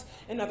drugs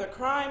and other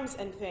crimes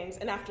and things,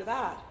 and after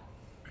that,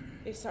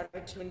 they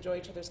started to enjoy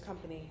each other's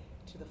company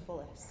to the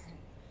fullest.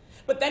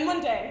 But then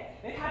one day,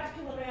 they had to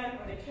kill a man,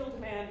 or they killed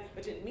a man,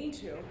 but didn't mean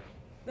to.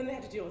 Then they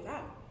had to deal with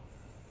that.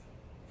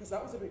 Because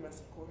that was a big mess,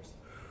 of course.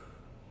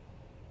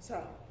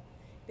 So,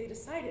 they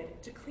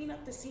decided to clean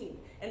up the scene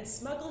and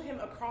smuggle him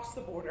across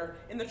the border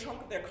in the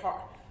trunk of their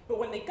car. But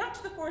when they got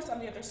to the forest on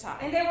the other side...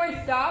 And they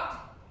weren't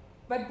stopped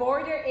by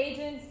border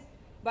agents,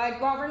 by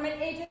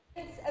government agents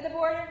at the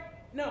border?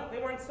 No,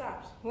 they weren't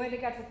stopped. When they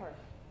got to the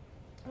forest?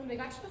 When they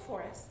got to the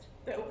forest,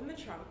 they opened the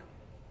trunk,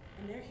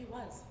 and there he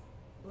was,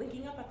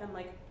 blinking up at them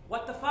like,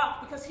 what the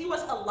fuck? Because he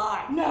was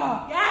alive.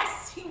 No!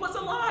 Yes, he was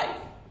alive!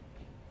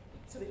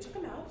 So they took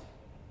him out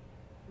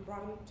and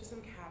brought him to some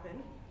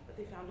cabin that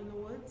they found in the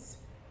woods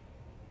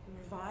and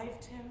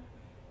revived him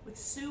with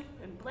soup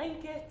and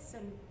blankets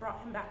and brought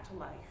him back to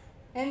life.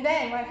 And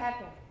then what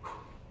happened?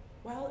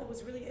 Well, it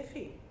was really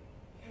iffy.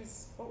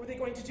 Because what were they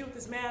going to do with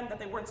this man that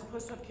they weren't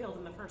supposed to have killed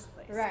in the first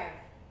place? Right.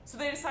 So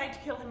they decided to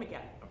kill him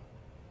again.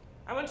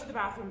 I went to the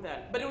bathroom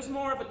then, but it was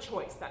more of a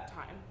choice that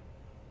time.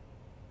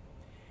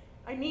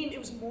 I mean, it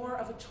was more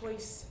of a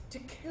choice to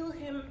kill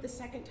him the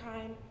second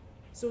time,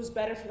 so it was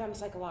better for them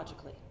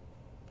psychologically.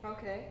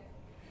 Okay.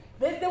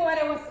 This is the one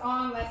that was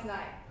on last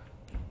night.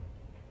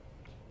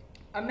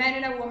 A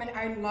man and a woman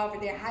are in love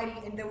and they're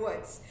hiding in the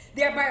woods.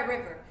 They're by a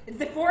river. It's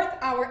the 4th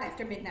hour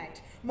after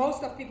midnight.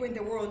 Most of people in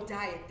the world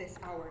die at this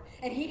hour.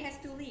 And he has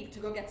to leave to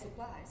go get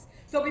supplies.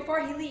 So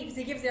before he leaves,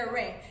 he gives her a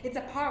ring. It's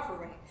a powerful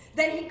ring.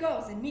 Then he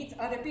goes and meets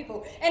other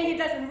people. And he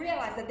doesn't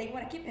realize that they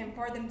want to keep him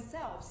for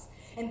themselves.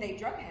 And they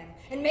drug him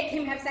and make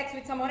him have sex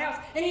with someone else.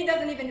 And he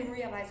doesn't even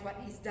realize what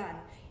he's done.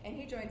 And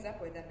he joins up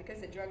with them because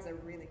the drugs are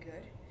really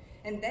good.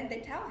 And then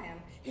they tell him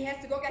he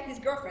has to go get his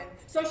girlfriend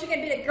so she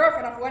can be the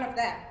girlfriend of one of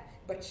them.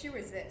 But she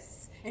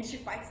resists, and she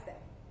fights them.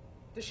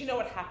 Does she know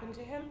what happened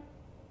to him?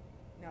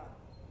 No.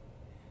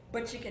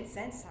 But she can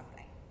sense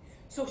something.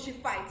 So she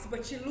fights,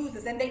 but she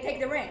loses, and they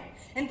take the ring.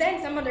 And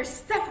then some other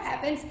stuff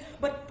happens,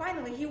 but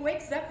finally he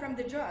wakes up from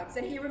the drugs,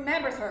 and he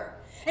remembers her.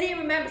 And he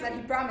remembers that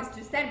he promised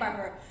to stand by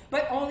her,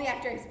 but only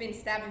after he's been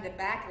stabbed in the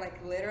back,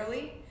 like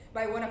literally,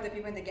 by one of the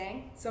people in the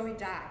gang, so he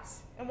dies.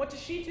 And what does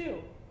she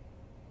do?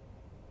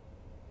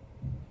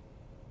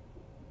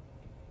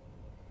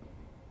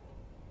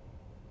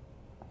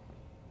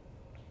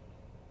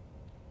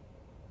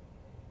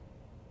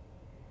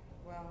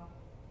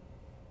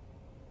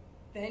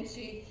 Then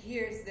she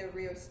hears the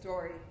real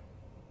story.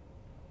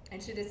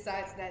 and she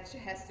decides that she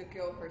has to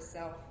kill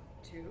herself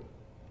too.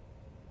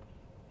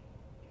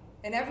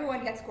 And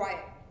everyone gets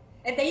quiet.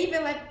 And they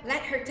even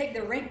let her take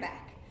the ring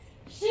back.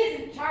 She's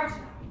in charge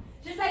now.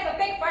 Just like a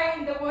big fire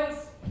in the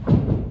woods.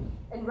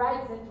 And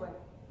rides into it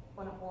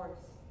on a horse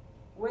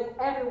with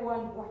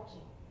everyone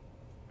watching.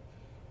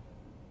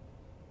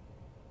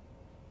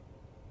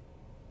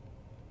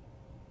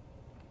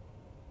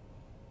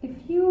 If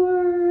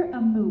you're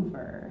a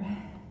mover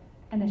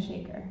and a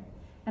shaker,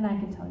 and I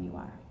can tell you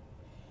are,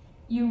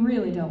 you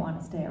really don't want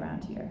to stay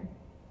around here.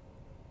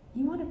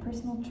 You want a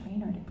personal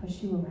trainer to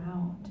push you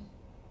around.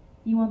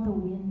 You want the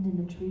wind in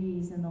the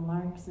trees and the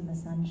larks in the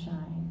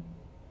sunshine.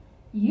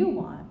 You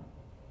want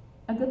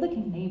a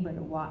good-looking neighbor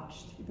to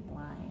watch through the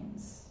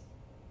blinds.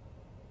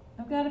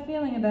 I've got a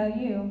feeling about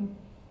you.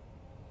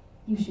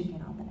 You should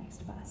get on the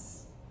next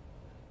bus.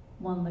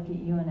 One look at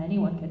you and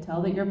anyone could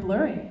tell that you're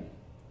blurry.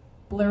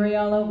 Blurry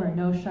all over,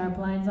 no sharp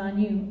lines on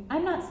you.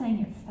 I'm not saying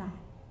you're fat,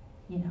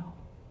 you know.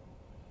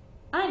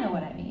 I know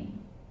what I mean.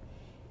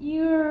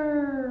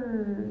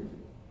 You're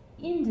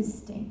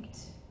indistinct.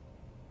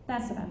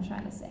 That's what I'm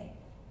trying to say.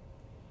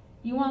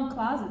 You want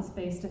closet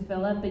space to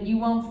fill up, but you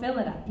won't fill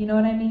it up, you know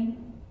what I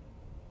mean?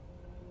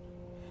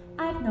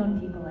 I've known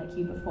people like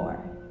you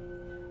before.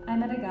 I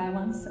met a guy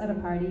once at a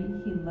party.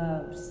 He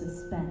loved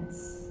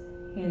suspense.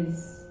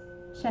 His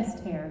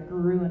chest hair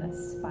grew in a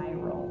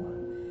spiral.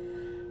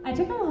 I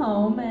took him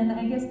home, and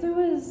I guess there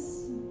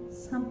was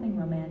something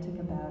romantic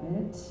about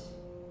it.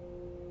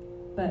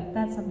 But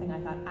that's something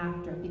I thought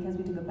after, because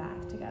we took a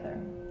bath together.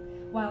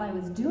 While I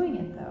was doing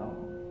it, though,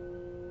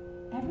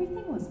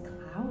 everything was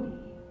cloudy.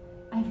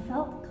 I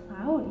felt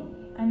cloudy.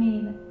 I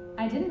mean,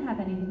 I didn't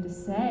have anything to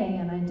say,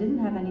 and I didn't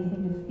have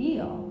anything to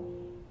feel.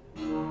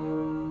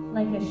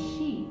 Like a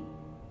sheet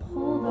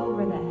pulled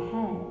over the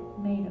head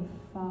made of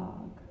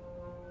fog.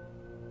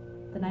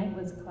 The night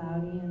was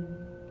cloudy, and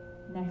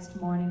next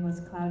morning was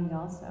cloudy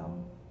also.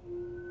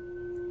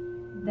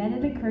 Then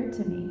it occurred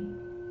to me,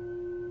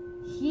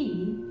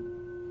 he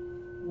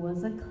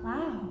was a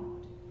cloud.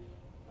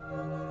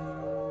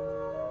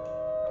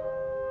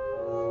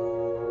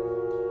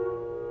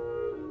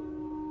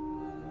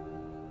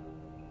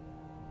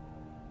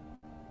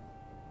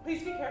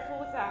 Please be careful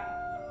with that.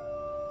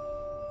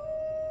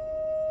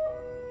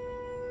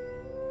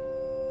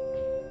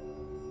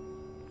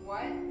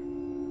 What?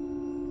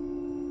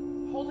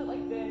 Hold it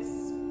like this.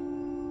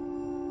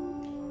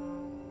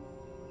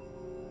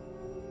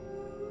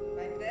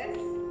 Like this?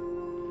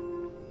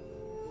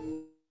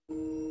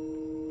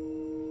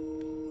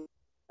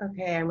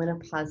 Okay, I'm going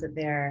to pause it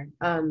there.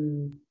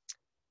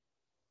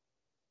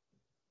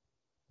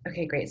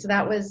 Okay, great. So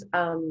that was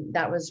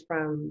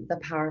from The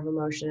Power of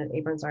Emotion at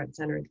Abrams Art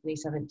Center in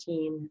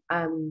 2017.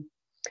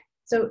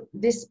 So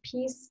this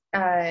piece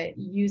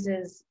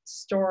uses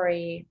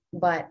story,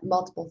 but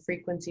multiple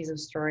frequencies of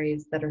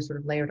stories that are sort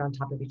of layered on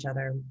top of each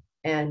other.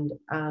 And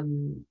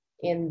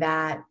in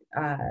that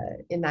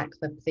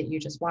clip that you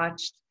just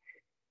watched,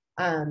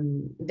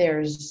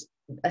 there's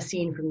a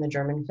scene from the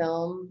German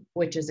film,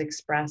 which is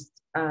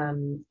expressed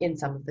in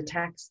some of the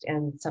text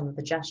and some of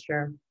the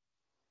gesture.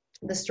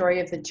 The story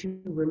of the two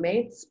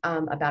roommates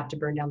about to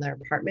burn down their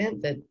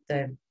apartment,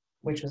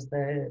 which was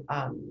the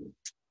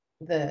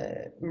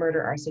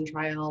murder arson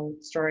trial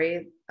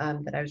story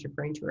that I was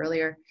referring to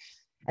earlier.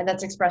 And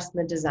that's expressed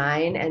in the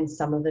design and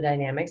some of the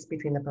dynamics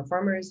between the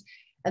performers.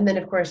 And then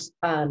of course,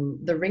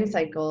 the ring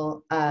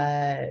cycle,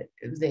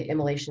 the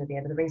immolation at the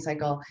end of the ring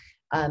cycle,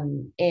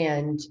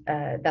 and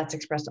that's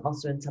expressed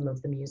also in some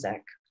of the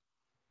music.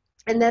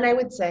 And then I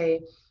would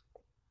say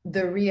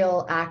the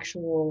real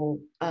actual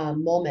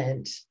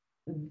moment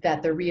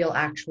that the real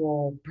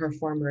actual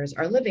performers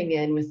are living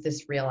in with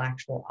this real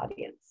actual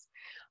audience.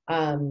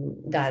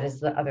 That is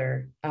the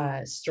other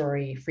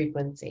story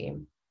frequency.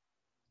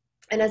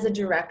 And as a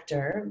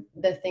director,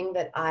 the thing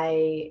that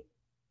I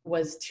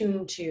was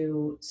tuned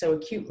to so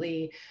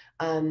acutely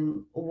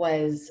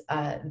was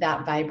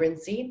that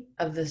vibrancy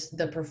of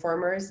the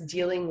performers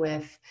dealing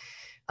with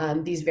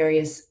these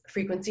various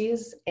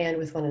frequencies and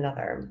with one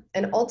another.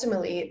 And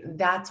ultimately,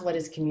 that's what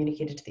is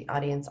communicated to the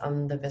audience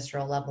on the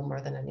visceral level more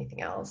than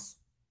anything else.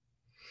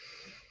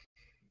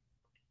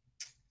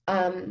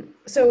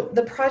 So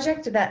the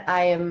project that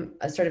I am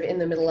sort of in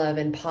the middle of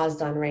and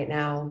paused on right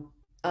now,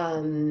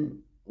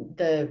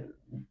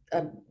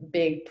 a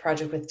big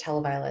project with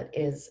Televiolet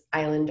is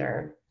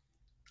Islander.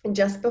 And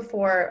just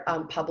before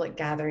public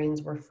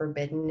gatherings were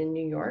forbidden in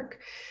New York,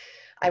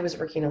 I was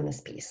working on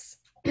this piece.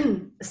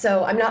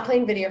 So I'm not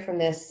playing video from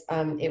this.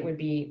 It would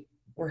be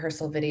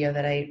rehearsal video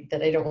that I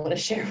don't want to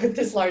share with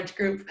this large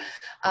group.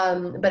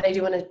 But I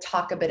do want to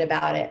talk a bit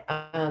about it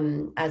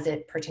as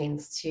it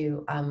pertains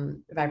to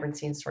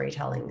vibrancy and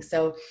storytelling.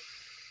 So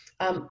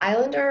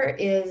Islander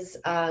is,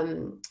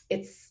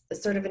 it's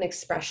sort of an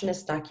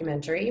expressionist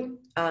documentary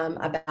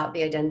about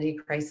the identity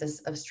crisis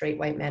of straight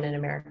white men in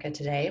America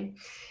today.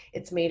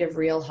 It's made of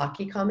real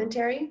hockey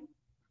commentary.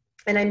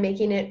 And I'm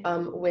making it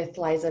with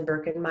Liza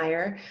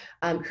Birkenmeier,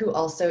 who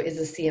also is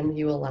a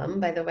CMU alum,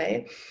 by the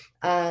way,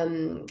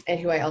 and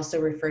who I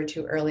also referred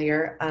to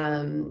earlier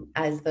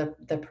as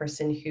the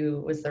person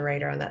who was the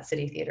writer on that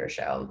City Theater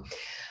show.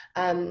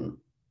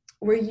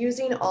 We're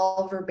using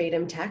all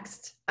verbatim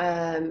text,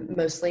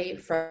 mostly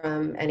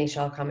from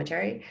NHL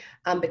commentary,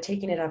 but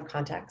taking it out of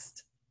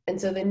context. And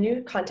so the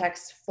new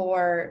context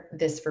for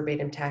this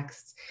verbatim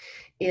text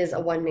is a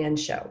one-man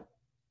show,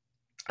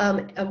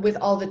 with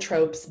all the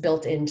tropes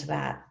built into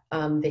that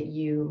that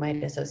you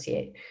might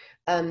associate.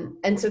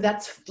 And so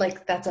that's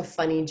a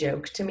funny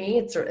joke to me.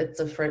 It's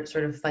a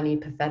sort of funny,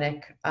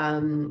 pathetic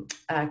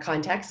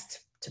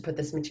context to put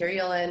this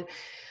material in.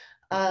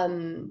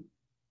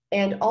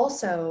 And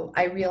also,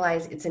 I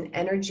realize it's an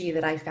energy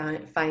that I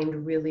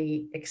find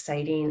really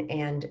exciting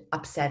and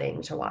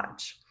upsetting to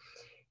watch.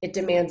 It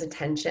demands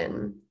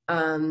attention.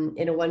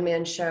 In a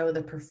one-man show,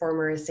 the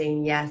performer is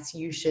saying, yes,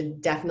 you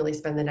should definitely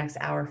spend the next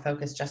hour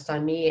focused just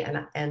on me,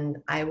 and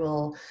I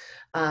will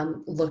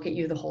look at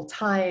you the whole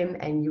time,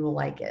 and you will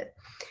like it.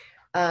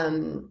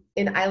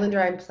 In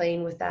Islander, I'm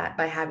playing with that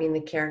by having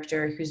the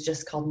character who's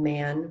just called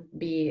Man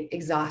be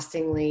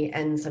exhaustingly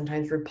and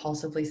sometimes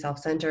repulsively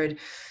self-centered,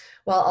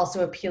 while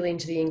also appealing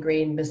to the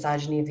ingrained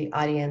misogyny of the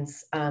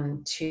audience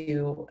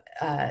to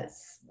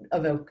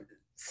evoke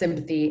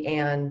sympathy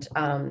and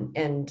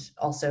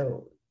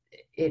also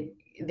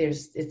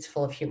it's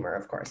full of humor,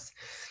 of course.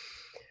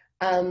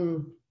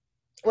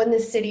 When the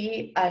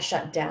city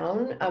shut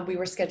down, we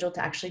were scheduled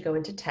to actually go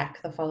into tech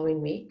the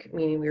following week,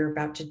 meaning we were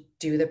about to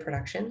do the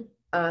production.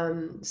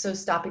 So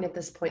stopping at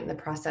this point in the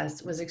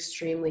process was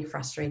extremely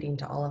frustrating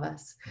to all of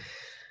us.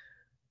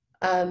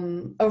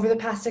 Over the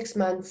past 6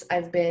 months,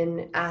 I've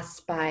been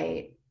asked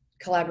by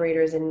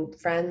collaborators and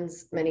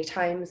friends many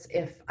times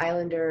if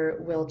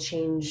Islander will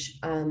change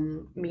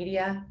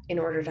media in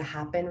order to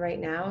happen right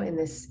now in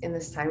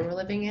this time we're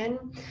living in.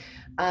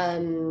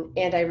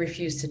 And I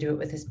refuse to do it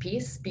with this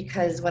piece,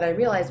 because what I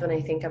realize when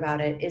I think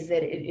about it is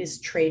that it is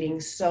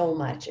trading so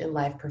much in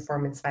live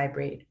performance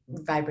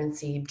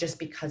vibrancy just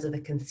because of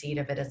the conceit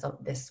of it as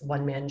this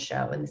one-man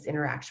show and this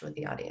interaction with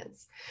the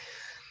audience.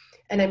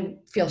 And I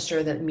feel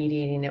sure that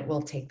mediating it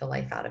will take the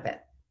life out of it.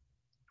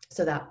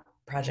 So that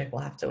project will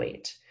have to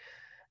wait.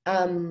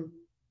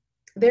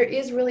 There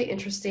is really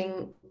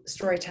interesting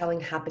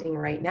storytelling happening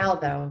right now,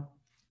 though.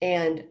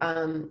 And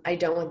I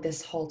don't want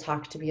this whole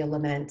talk to be a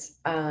lament.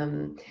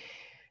 Of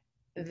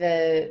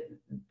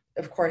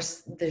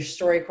course, there's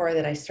StoryCorps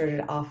that I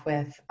started off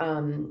with,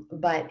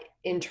 but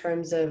in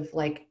terms of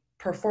like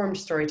performed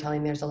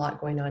storytelling, there's a lot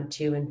going on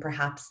too, and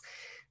perhaps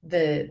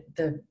the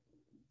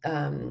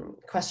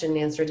question and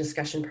answer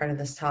discussion part of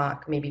this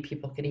talk, maybe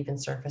people could even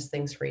surface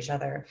things for each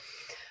other.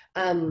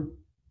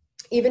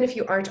 Even if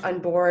you aren't on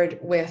board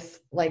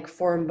with like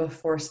form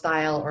before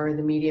style or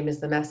the medium is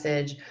the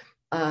message,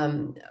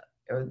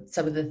 or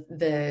some of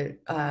the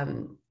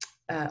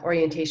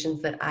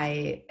orientations that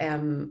I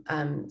am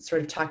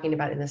sort of talking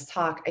about in this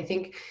talk, I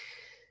think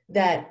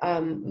that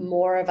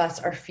more of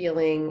us are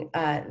feeling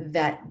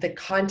that the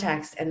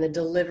context and the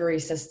delivery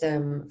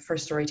system for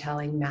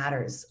storytelling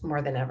matters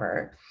more than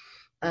ever.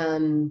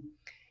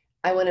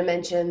 I want to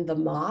mention The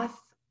Moth,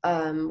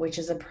 which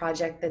is a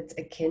project that's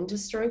akin to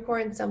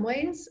StoryCorps in some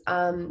ways,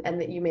 and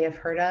that you may have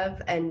heard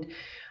of. And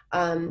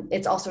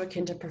it's also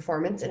akin to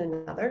performance in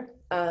another.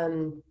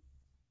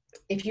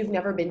 If you've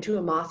never been to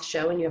a Moth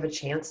show and you have a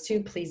chance to,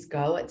 please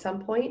go at some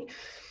point.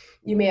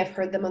 You may have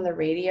heard them on the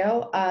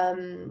radio,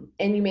 and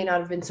you may not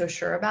have been so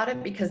sure about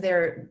it because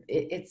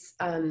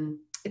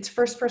it's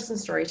first-person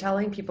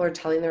storytelling. People are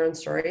telling their own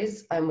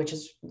stories, which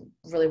is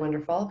really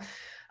wonderful.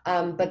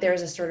 But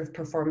there's a sort of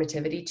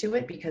performativity to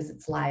it because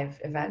it's live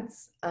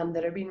events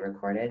that are being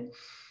recorded.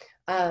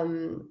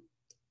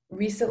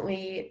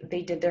 Recently,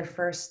 they did their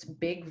first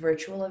big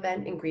virtual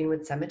event in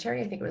Greenwood Cemetery.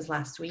 I think it was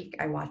last week.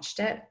 I watched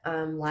it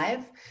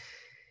live.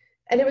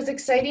 And it was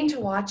exciting to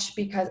watch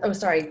because,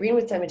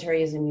 Greenwood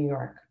Cemetery is in New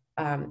York.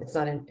 It's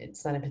not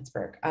in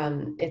Pittsburgh.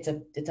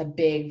 It's a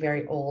big,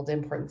 very old,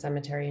 important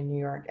cemetery in New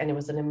York. And it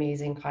was an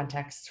amazing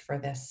context for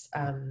this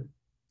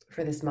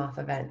Moth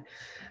event.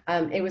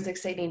 It was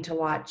exciting to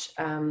watch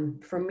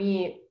for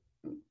me,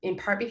 in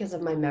part because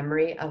of my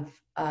memory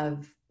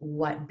of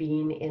what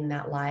being in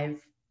that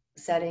live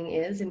setting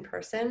is in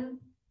person.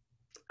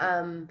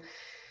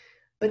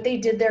 But they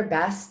did their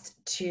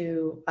best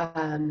to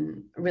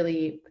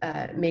really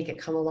make it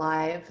come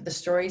alive. The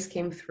stories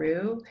came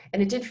through,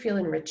 and it did feel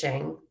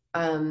enriching.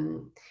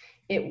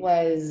 It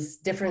was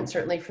different,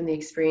 certainly, from the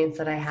experience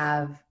that I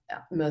have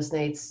most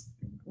nights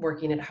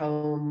working at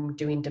home,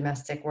 doing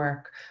domestic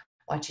work,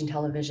 watching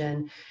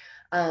television,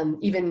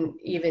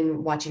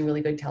 even watching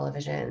really good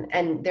television.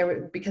 And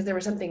because there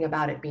was something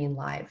about it being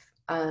live.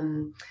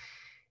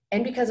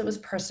 And because it was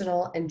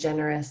personal and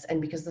generous, and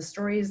because the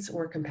stories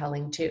were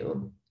compelling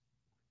too.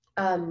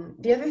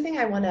 The other thing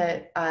I want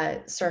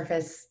to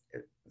surface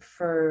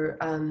for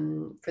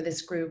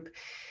this group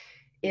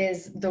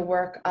is the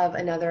work of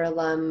another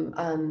alum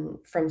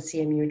from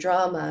CMU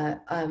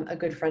Drama, a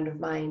good friend of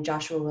mine,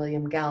 Joshua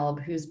William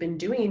Gelb, who's been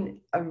doing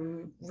a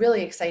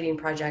really exciting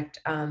project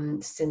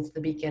since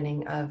the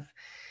beginning of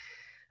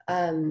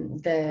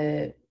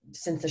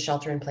since the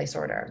shelter-in-place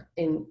order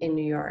in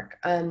New York.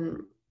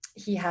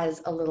 He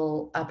has a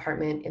little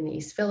apartment in the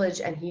East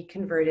Village, and he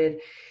converted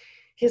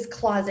his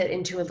closet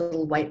into a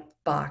little white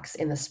box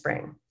in the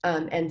spring,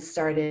 and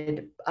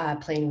started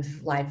playing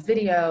with live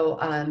video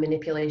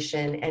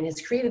manipulation, and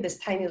has created this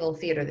tiny little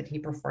theater that he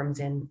performs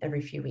in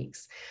every few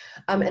weeks.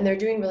 And they're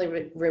doing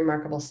really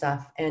remarkable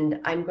stuff. And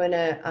I'm going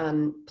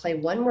to play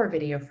one more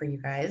video for you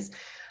guys,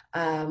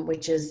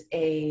 which is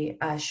a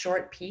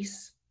short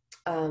piece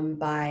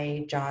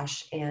by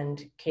Josh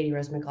and Katie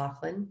Rose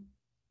McLaughlin,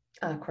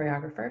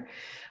 choreographer.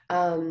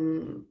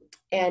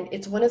 And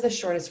it's one of the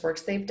shortest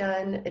works they've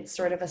done. It's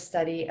sort of a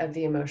study of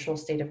the emotional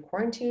state of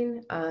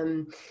quarantine,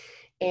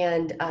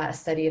 and a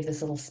study of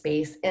this little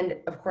space. And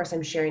of course,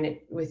 I'm sharing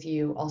it with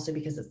you also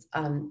because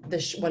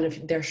it's one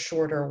of their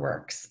shorter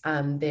works.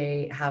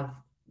 They have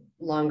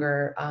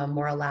longer,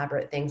 more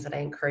elaborate things that I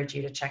encourage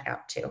you to check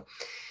out too.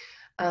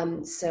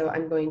 So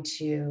I'm going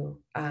to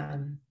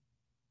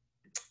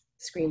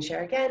screen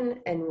share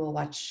again, and we'll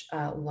watch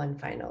one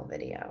final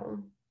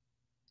video.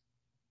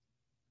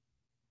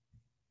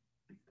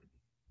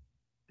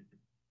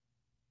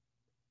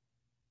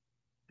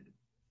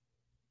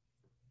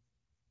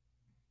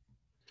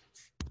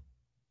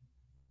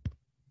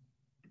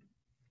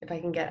 If I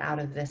can get out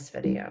of this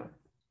video.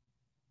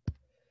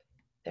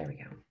 There we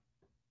go.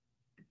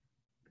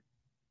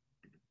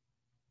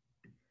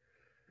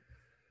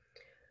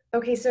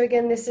 Okay, so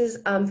again, this is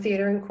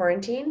Theater in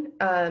Quarantine,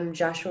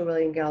 Joshua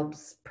William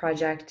Gelb's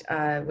project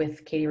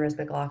with Katie Rose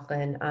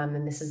McLaughlin.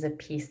 And this is a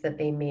piece that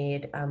they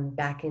made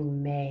back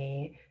in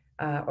May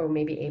or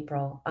maybe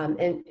April.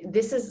 And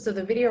this is, so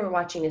the video we're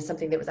watching is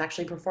something that was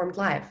actually performed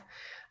live.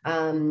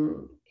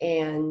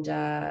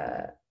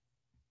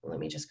 Let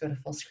me just go to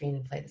full screen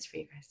and play this for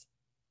you guys.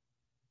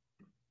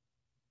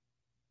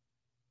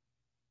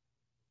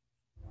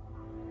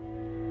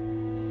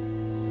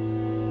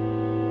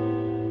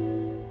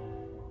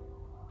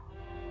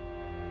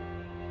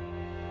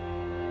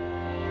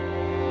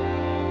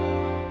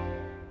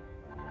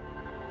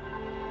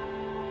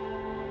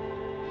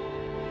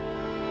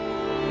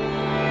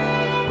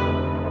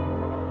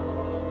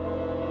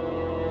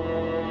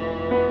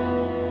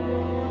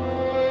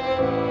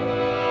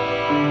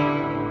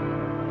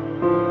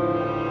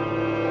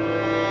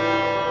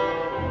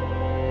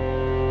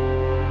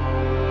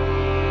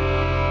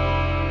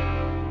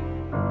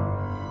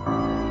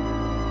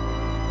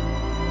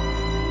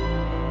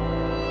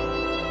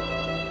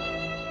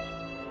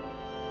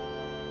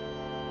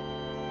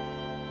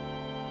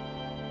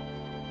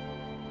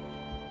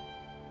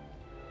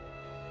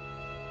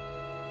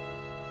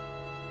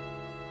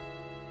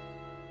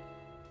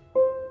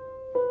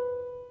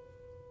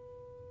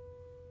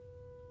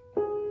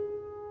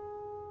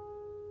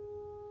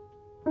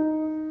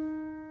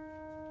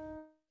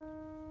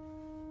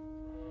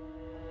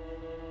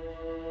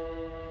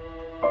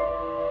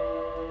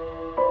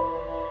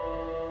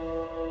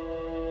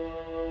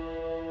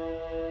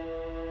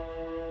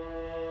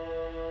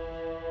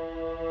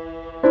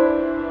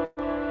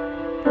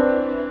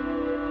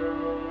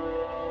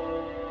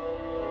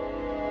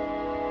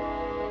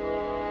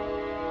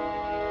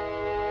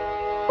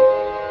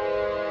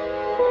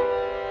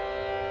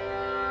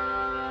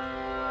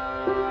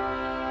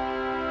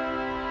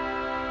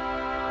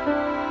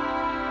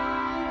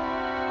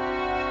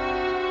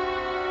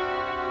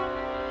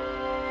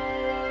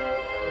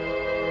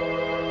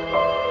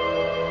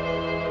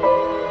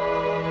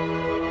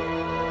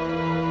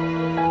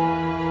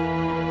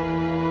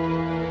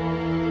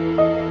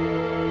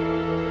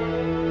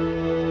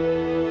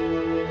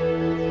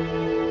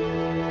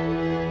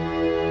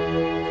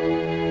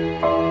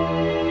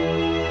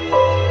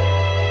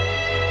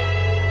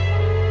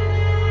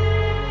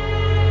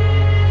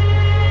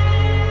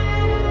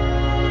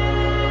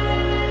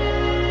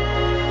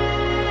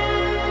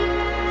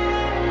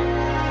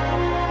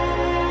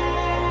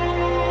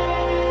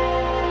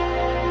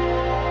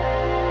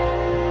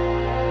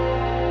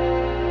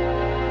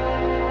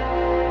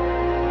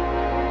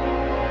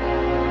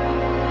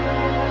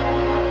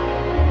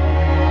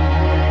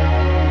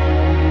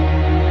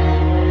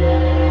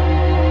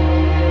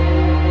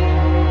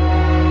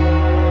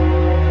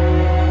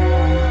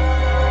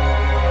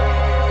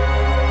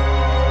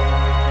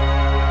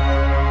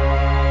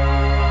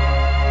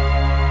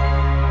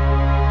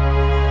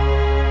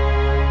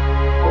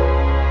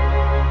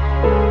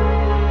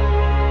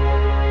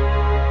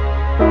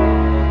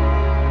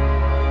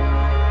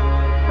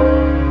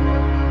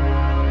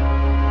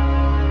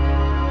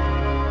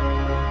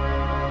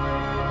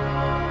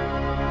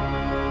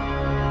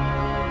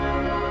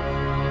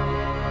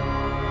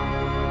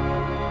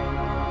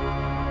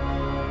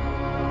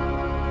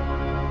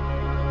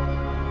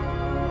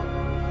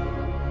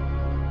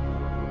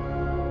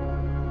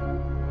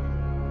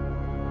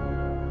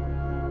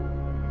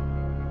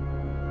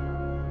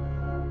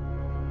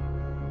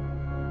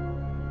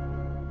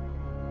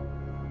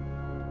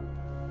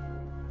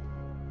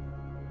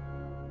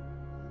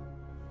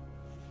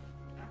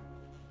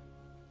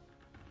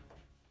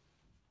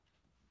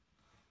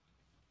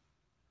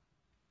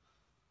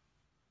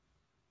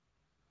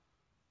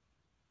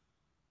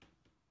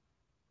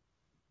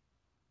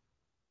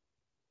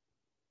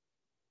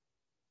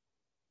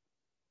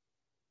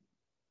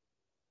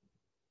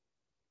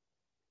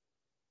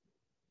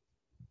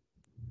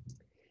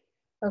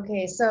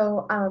 Okay,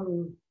 so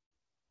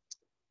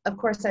of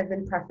course I've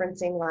been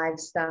preferencing live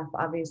stuff.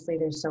 Obviously,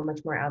 there's so much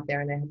more out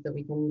there, and I hope that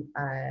we can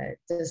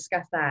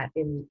discuss that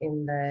in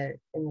the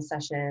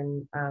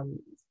session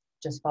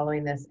just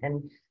following this.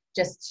 And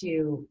just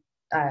to,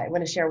 I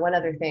want to share one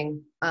other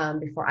thing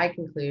before I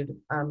conclude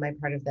my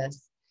part of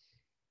this.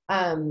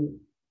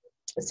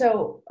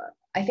 So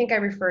I think I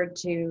referred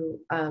to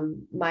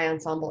my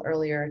ensemble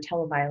earlier,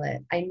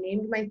 Televiolet. I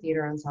named my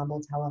theater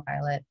ensemble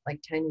Televiolet like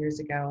 10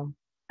 years ago,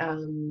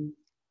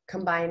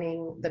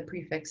 combining the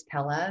prefix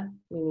tele,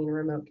 meaning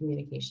remote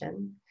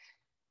communication,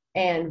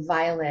 and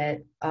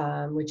Violet,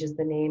 which is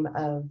the name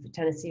of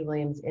Tennessee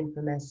Williams'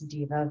 infamous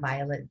diva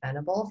Violet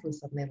Venable from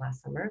Suddenly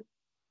Last Summer.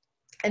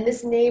 And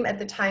this name at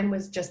the time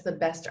was just the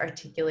best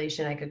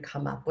articulation I could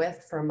come up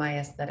with for my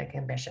aesthetic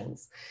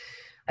ambitions.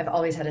 I've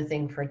always had a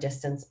thing for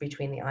distance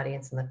between the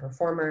audience and the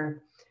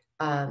performer,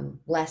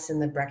 less in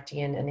the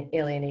Brechtian and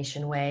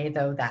alienation way,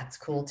 though that's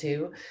cool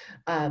too,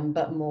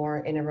 but more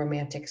in a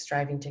romantic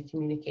striving to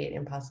communicate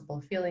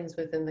impossible feelings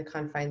within the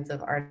confines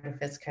of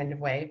artifice kind of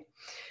way.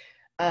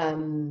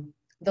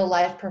 The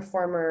live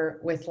performer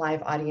with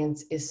live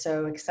audience is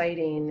so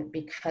exciting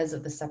because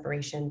of the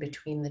separation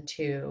between the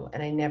two,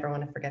 and I never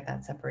want to forget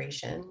that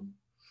separation.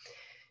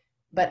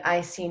 But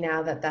I see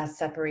now that that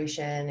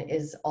separation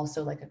is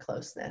also like a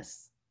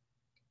closeness.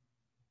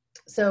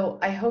 So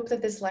I hope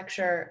that this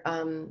lecture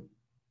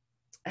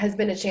has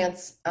been a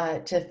chance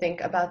to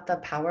think about the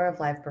power of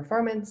live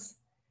performance,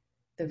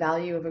 the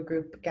value of a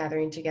group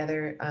gathering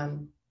together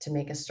to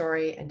make a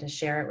story and to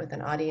share it with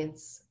an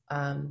audience,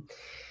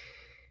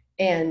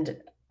 and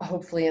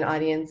hopefully an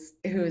audience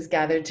who is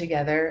gathered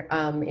together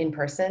in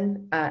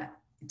person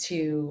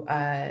to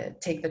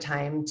take the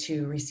time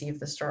to receive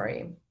the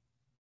story.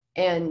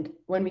 And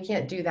when we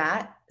can't do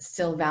that,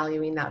 still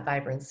valuing that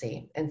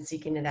vibrancy and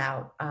seeking it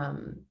out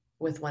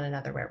with one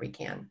another where we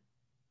can.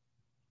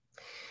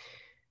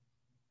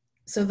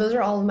 So those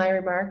are all of my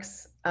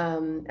remarks,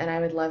 and I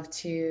would love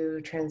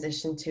to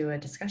transition to a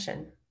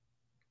discussion.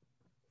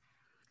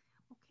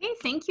 Okay,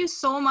 thank you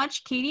so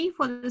much, Katie,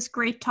 for this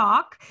great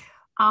talk.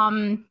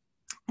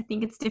 I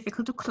think it's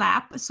difficult to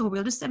clap, so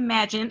we'll just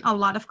imagine a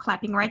lot of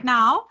clapping right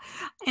now.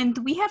 And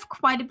we have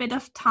quite a bit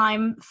of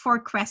time for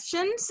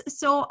questions.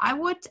 So I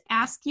would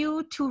ask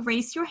you to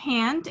raise your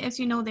hand. As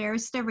you know,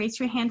 there's the raise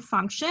your hand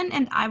function,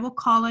 and I will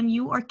call on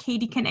you, or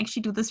Katie can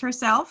actually do this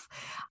herself.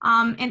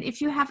 And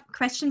if you have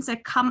questions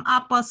that come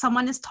up while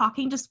someone is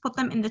talking, just put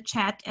them in the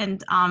chat,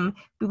 and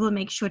we will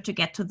make sure to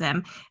get to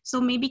them.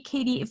 So maybe,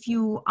 Katie, if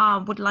you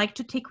would like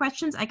to take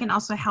questions, I can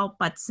also help,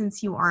 but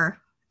since you are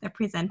the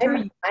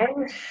presenter.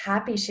 I'm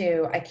happy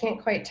to. I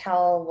can't quite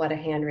tell what a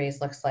hand raise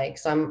looks like,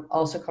 so I'm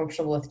also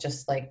comfortable with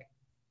just like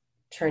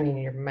turning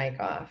your mic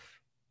off.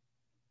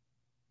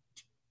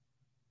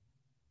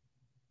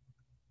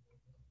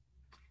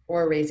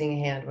 Or raising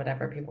a hand,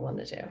 whatever people want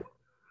to do.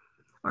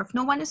 Or if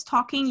no one is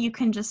talking, you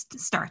can just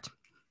start.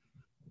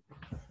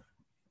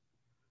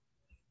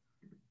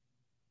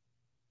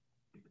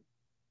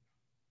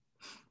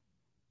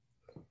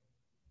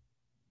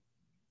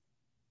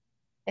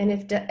 And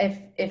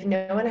if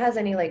no one has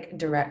any like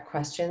direct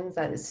questions,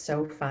 that is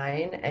so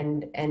fine.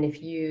 And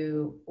if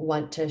you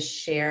want to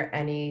share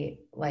any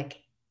like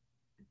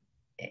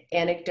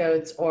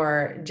anecdotes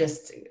or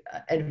just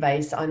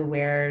advice on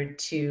where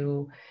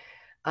to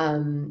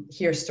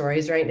hear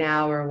stories right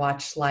now or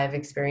watch live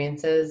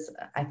experiences,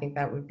 I think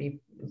that would be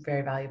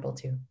very valuable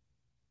too.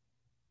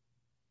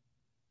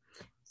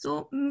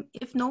 So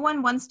if no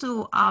one wants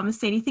to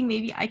say anything,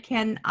 maybe I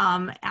can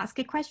ask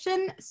a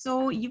question.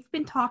 So you've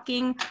been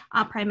talking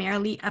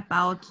primarily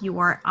about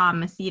your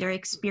theater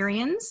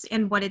experience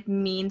and what it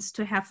means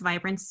to have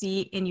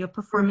vibrancy in your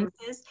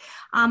performances.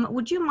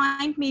 Would you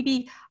mind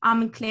maybe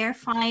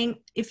clarifying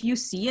if you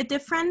see a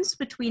difference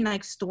between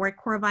like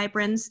StoryCorps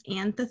vibrance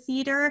and the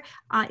theater?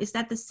 Is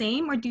that the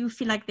same, or do you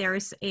feel like there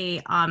is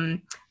a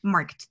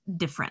marked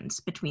difference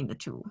between the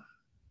two?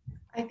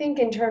 I think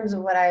in terms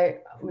of what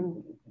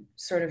I'm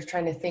sort of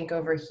trying to think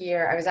over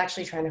here, I was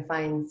actually trying to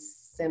find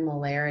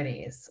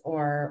similarities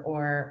or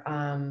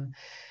I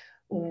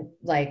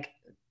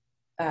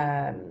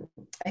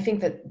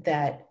think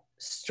that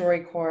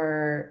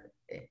StoryCorps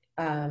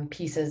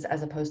pieces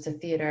as opposed to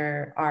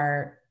theater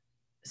are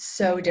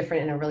so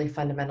different in a really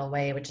fundamental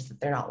way, which is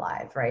that they're not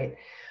live, right?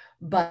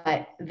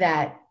 But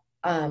that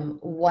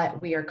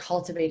what we are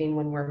cultivating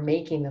when we're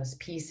making those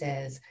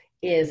pieces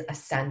is a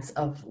sense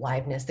of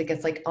liveness that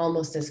gets like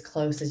almost as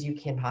close as you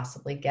can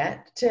possibly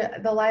get to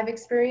the live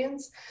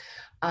experience.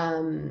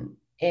 And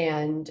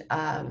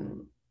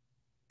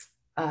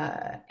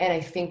I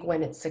think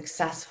when it's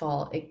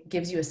successful, it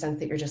gives you a sense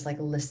that you're just like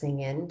listening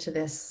in to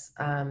this,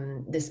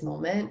 this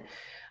moment.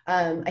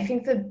 I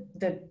think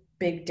the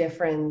big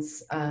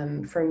difference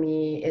for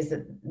me is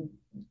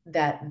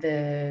that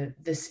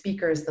the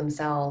speakers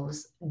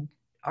themselves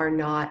are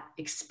not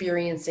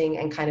experiencing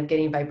and kind of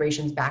getting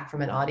vibrations back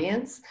from an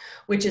audience,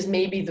 which is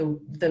maybe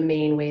the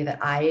main way that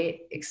I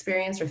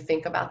experience or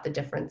think about the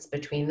difference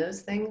between those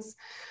things.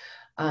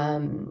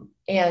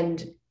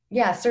 And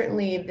Yeah,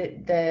 certainly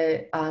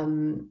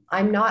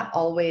I'm not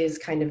always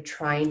kind of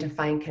trying to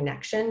find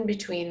connection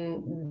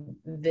between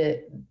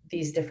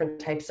these different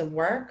types of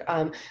work.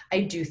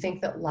 I do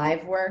think that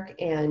live work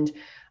and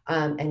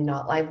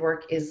not live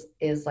work is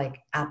like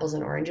apples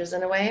and oranges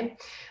in a way.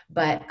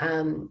 But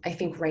I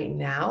think right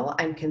now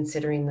I'm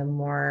considering them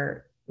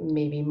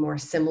maybe more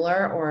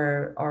similar,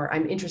 or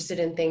I'm interested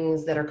in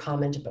things that are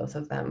common to both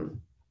of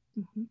them.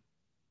 Mm-hmm.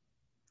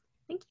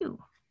 Thank you.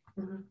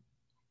 Mm-hmm.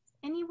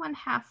 Anyone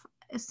have,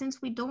 since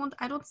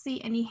I don't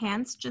see any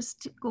hands,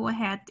 just go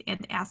ahead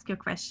and ask your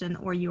question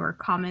or your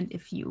comment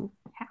if you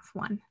have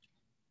one.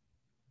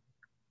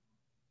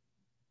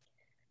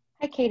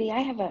 Hi, Katie.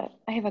 I have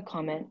a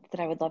comment that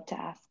I would love to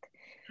ask.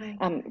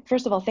 Hi.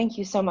 First of all, thank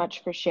you so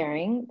much for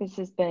sharing. This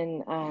has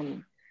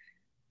been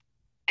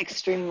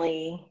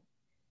extremely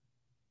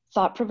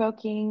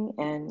thought-provoking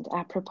and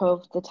apropos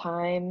of the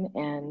time,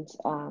 and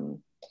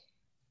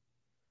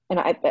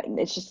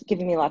it's just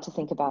giving me a lot to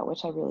think about,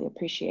 which I really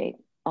appreciate.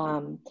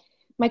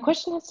 My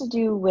question has to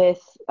do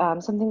with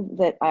something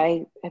that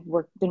I have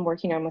been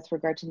working on with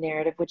regard to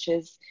narrative, which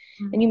is,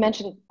 and you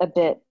mentioned a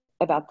bit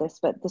about this,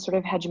 but the sort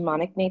of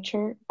hegemonic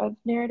nature of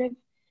narrative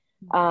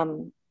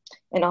and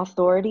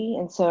authority.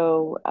 And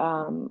so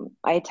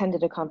I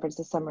attended a conference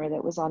this summer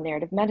that was on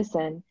narrative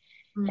medicine,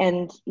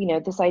 and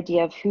this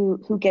idea of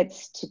who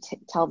gets to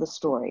tell the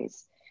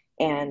stories,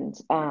 and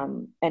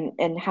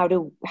how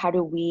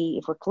do we,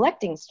 if we're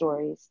collecting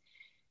stories,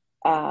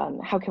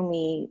 how can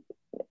we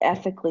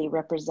ethically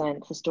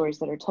represent the stories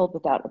that are told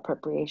without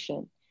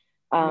appropriation?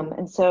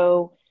 And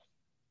so,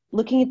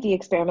 looking at the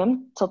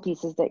experimental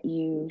pieces that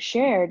you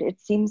shared,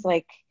 it seems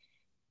like,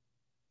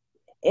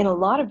 in a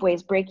lot of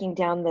ways, breaking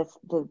down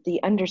the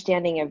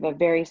understanding of a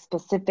very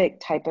specific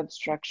type of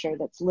structure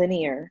that's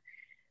linear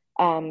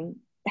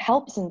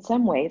helps in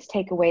some ways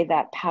take away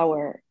that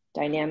power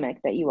dynamic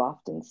that you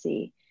often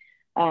see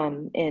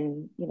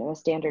in a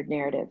standard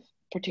narrative.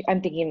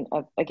 I'm thinking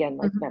of, again,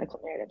 like medical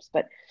narratives,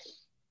 but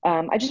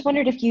I just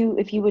wondered if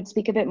you would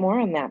speak a bit more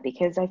on that,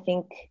 because I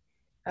think,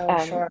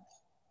 Sure.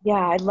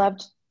 Yeah, I'd love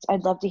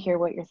to hear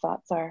what your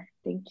thoughts are.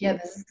 Thank you. Yeah,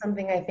 this is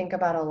something I think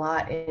about a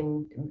lot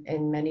in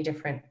many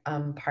different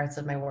parts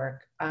of my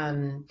work.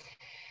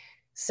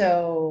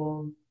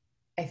 So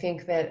I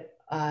think that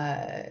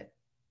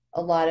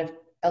a lot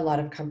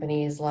of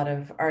companies, a lot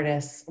of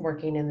artists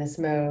working in this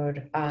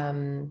mode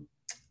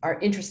are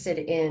interested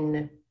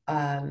in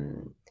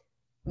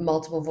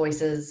multiple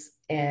voices,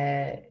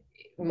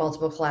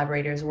 multiple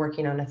collaborators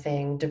working on a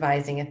thing,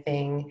 devising a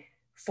thing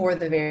for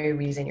the very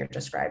reason you're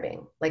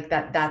describing. Like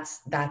that's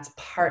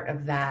part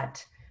of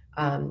that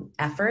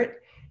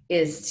effort,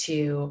 is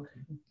to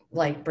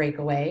like break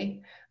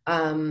away.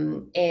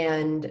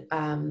 And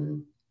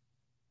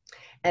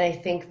I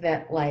think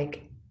that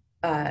like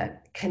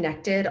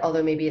connected,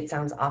 although maybe it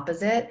sounds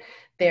opposite,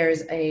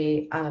 there's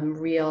a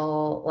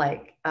real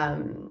like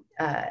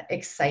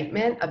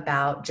excitement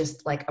about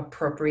just like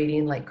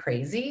appropriating like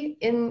crazy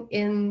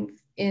in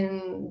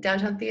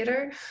downtown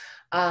theater,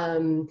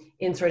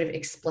 in sort of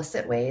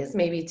explicit ways,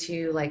 maybe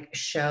to like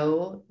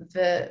show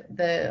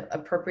the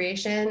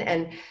appropriation,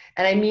 and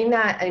I mean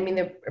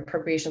the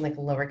appropriation like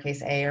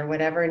lowercase a or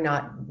whatever,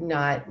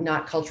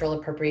 not cultural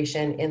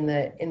appropriation in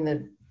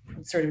the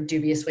sort of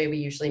dubious way we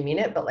usually mean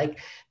it, but like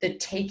the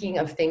taking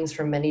of things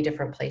from many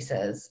different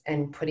places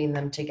and putting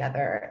them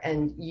together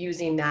and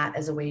using that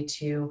as a way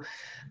to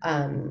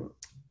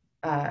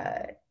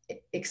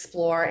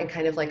explore and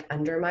kind of like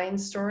undermine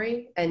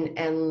story and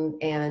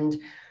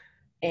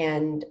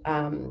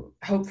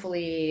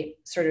hopefully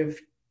sort of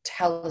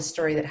tell a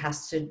story that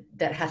has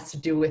to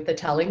do with the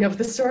telling of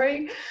the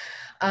story.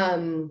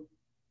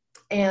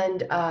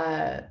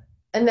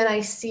 And then I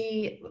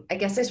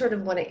guess I sort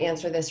of want to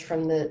answer this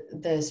from the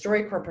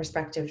StoryCorps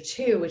perspective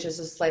too, which is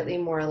a slightly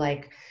more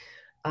like,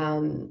 I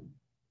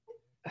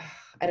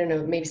don't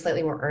know, maybe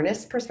slightly more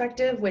earnest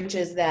perspective, which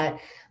is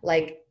that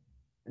like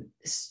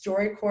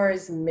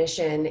StoryCorps'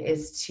 mission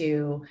is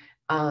to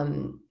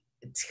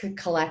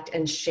collect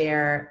and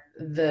share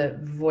the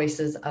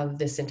voices of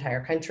this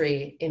entire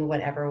country in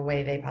whatever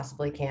way they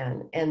possibly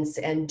can,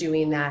 and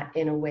doing that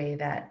in a way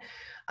that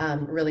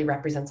really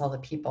represents all the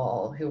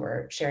people who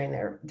are sharing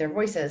their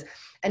voices.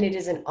 And it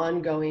is an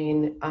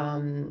ongoing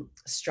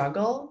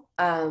struggle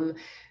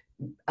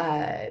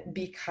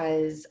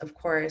because, of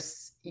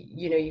course,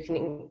 you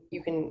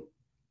can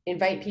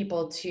invite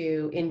people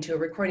into a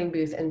recording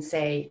booth and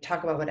say,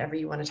 talk about whatever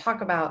you want to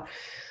talk about.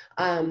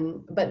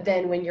 But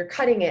then when you're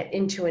cutting it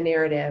into a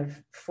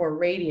narrative for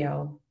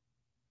radio,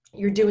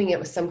 you're doing it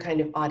with some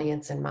kind of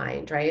audience in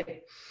mind,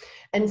 right?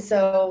 And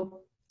so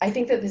I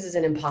think that this is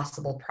an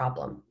impossible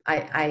problem.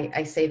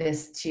 I say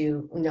this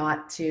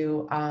not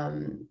to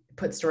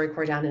put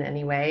StoryCorps down in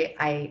any way.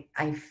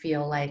 I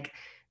feel like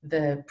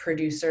the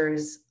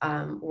producers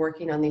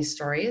working on these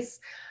stories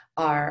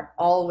are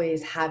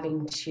always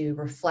having to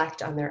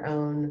reflect on their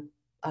own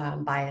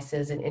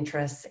biases and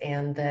interests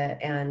and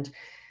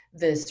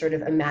the sort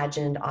of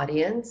imagined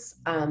audience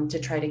to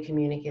try to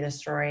communicate a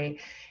story.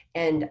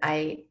 And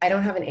I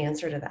don't have an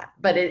answer to that,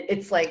 but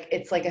it's like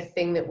a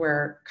thing that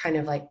we're kind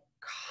of like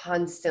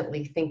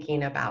constantly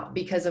thinking about,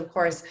 because of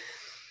course,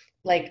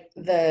 like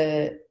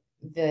the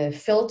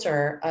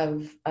filter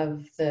of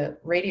the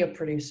radio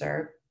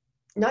producer,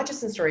 not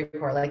just in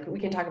StoryCorps, like we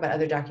can talk about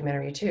other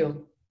documentary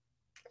too,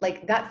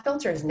 like that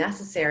filter is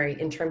necessary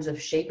in terms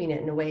of shaping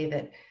it in a way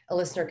that a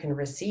listener can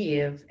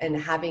receive and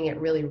having it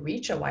really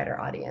reach a wider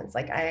audience.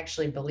 Like I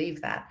actually believe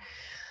that.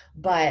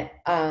 But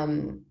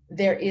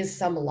there is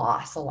some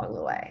loss along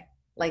the way.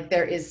 Like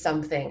there is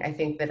something, I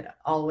think, that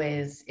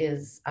always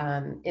is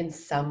in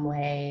some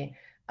way,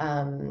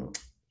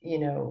 you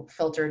know,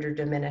 filtered or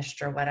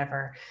diminished or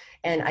whatever.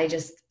 And I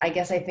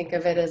guess I think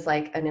of it as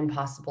like an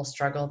impossible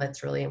struggle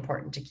that's really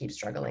important to keep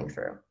struggling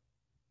through.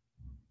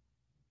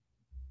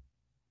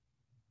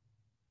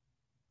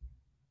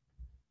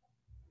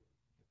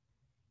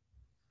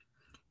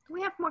 Do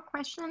we have more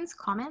questions,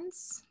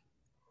 comments?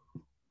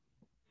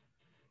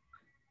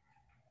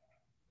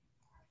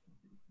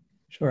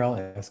 Sure, I'll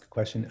ask a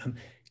question.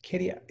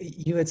 Katie,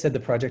 you had said the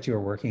project you were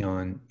working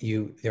on,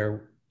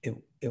 it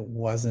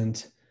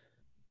wasn't,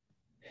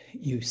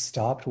 you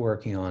stopped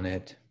working on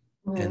it,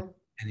 and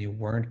you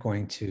weren't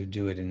going to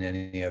do it in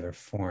any other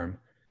form.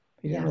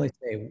 You didn't really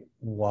say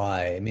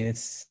why. I mean,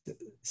 it's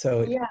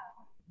so. Yeah.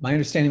 My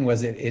understanding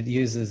was it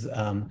uses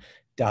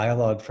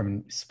dialogue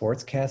from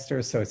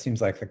sportscasters, so it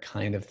seems like the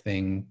kind of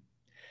thing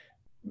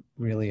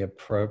really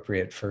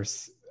appropriate for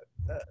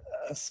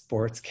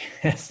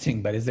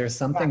sportscasting. But is there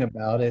something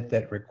about it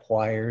that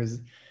requires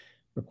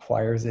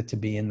it to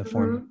be in the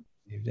form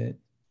you received it?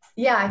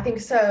 Yeah, I think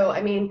so.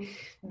 I mean,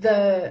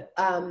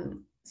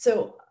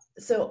 so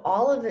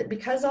all of it,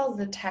 because all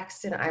the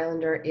text in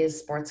Islander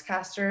is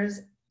sportscasters,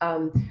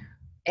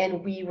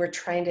 and we were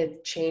trying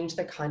to change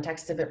the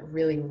context of it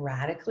really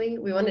radically.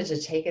 We wanted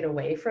to take it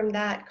away from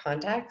that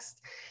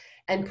context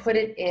and put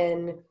it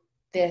in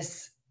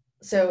this.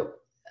 So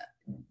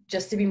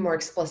just to be more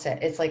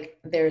explicit, it's like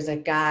there's a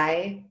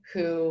guy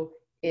who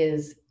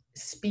is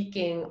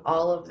speaking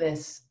all of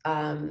this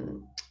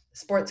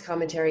sports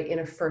commentary in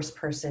a first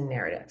person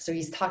narrative. So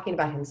he's talking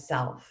about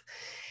himself.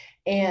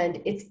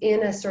 And it's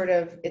in a sort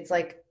of, it's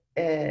like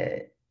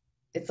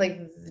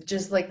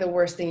just like the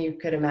worst thing you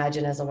could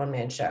imagine as a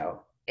one-man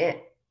show.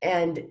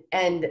 And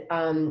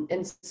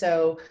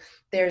so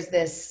there's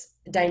this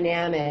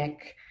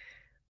dynamic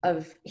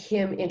of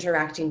him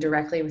interacting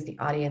directly with the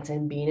audience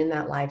and being in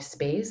that live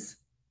space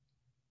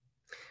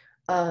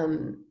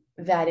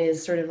that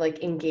is sort of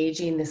like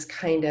engaging this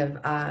kind of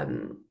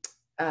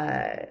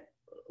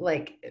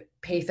like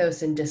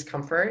pathos and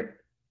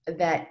discomfort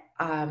that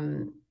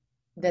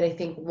that I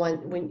think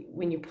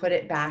when you put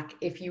it back,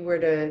 if you were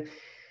to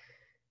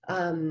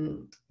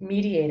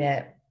mediate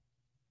it,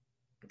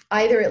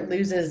 either it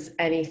loses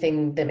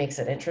anything that makes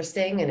it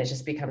interesting and it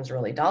just becomes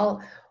really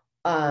dull,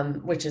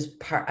 which is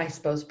I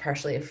suppose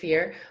partially a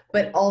fear,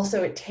 but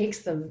also it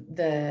takes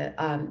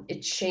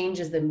it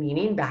changes the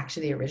meaning back to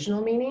the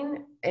original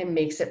meaning and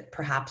makes it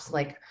perhaps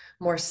like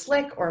more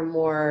slick or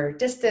more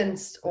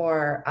distanced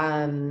or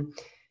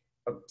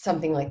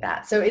something like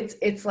that. So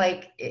it's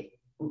like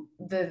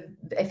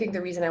I think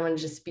the reason I wanted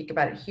to speak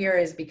about it here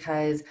is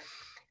because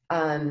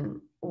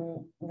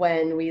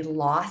when we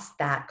lost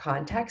that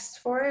context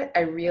for it,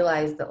 I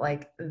realized that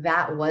like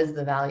that was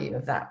the value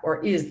of that,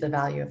 or is the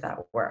value of that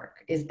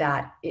work, is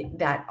that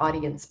that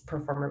audience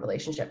performer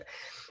relationship.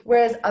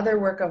 Whereas other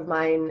work of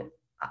mine,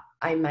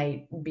 I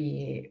might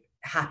be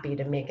happy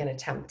to make an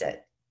attempt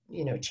at,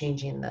 you know,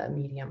 changing the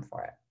medium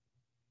for it.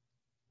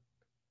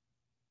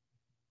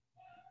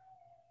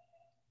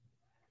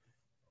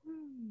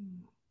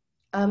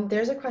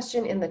 There's a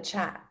question in the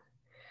chat.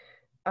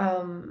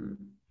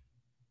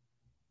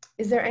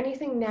 Is there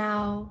anything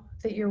now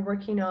that you're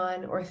working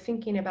on or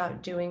thinking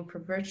about doing for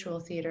virtual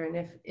theater?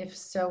 And if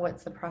so,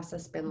 what's the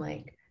process been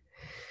like?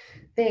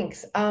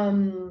 Thanks.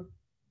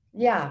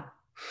 Yeah,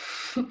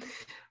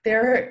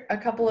 there are a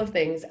couple of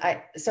things.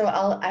 I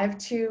have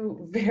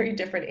two very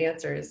different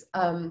answers.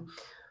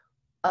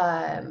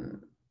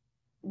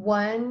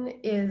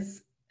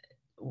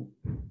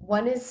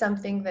 One is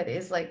something that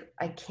is like,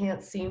 I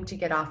can't seem to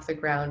get off the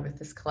ground with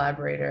this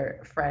collaborator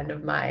friend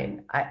of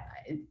mine.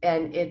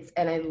 And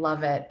I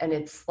love it. And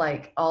it's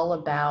like all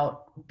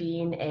about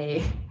being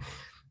a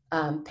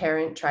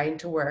parent trying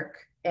to work.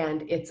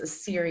 And it's a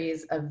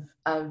series of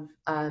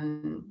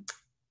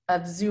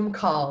Zoom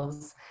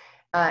calls.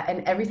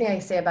 And everything I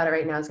say about it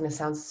right now is going to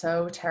sound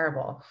so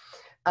terrible.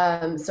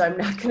 So I'm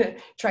not going to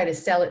try to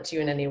sell it to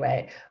you in any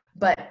way.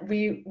 But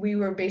we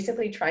were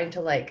basically trying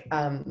to like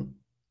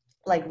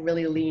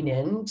really lean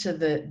into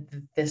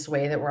this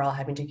way that we're all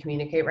having to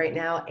communicate right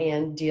now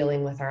and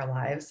dealing with our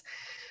lives.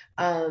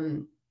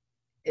 So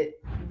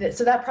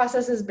that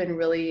process has been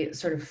really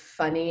sort of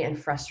funny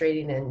and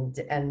frustrating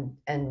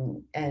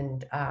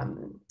and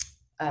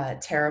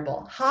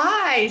terrible.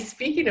 Hi,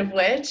 speaking of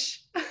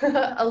which,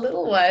 a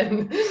little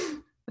one.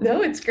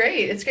 No, it's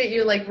great. It's great.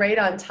 You're like right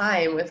on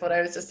time with what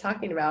I was just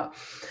talking about.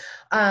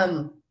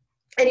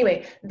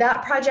 Anyway,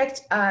 that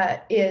project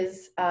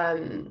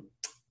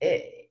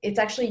it's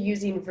actually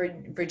using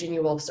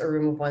Virginia Woolf's A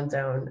Room of One's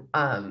Own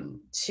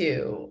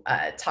to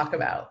talk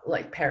about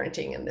like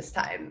parenting in this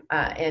time,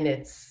 and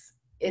it's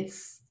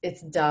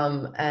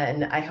dumb,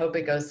 and I hope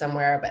it goes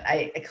somewhere, but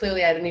I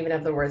clearly I don't even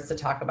have the words to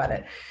talk about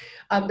it.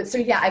 But so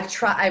yeah,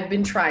 I've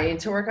been trying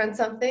to work on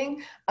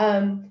something.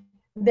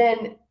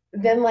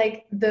 Then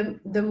like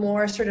the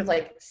more sort of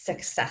like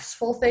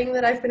successful thing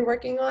that I've been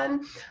working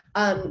on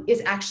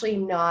is actually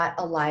not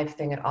a live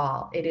thing at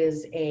all. It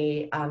is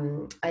a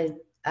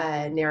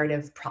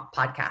narrative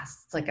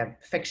podcast. It's like a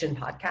fiction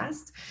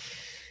podcast.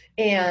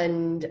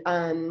 And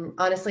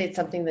honestly, it's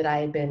something that I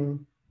had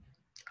been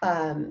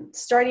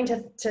starting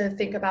to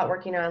think about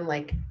working on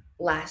like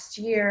last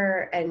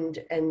year and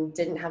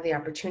didn't have the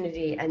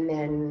opportunity. And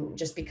then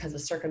just because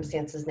of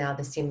circumstances now,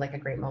 this seemed like a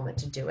great moment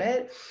to do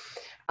it.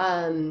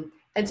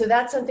 And so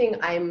that's something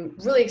I'm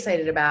really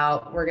excited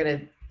about. We're going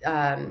to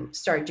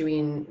start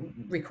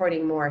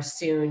recording more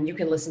soon. You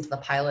can listen to the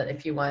pilot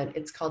if you want.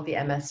 It's called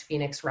the MS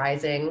Phoenix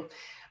Rising.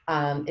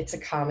 It's a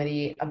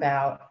comedy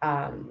about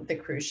the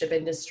cruise ship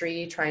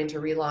industry trying to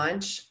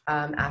relaunch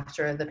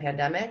after the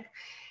pandemic.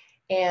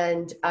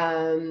 And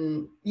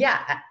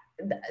yeah,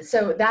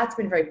 so that's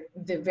been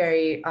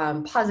very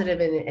positive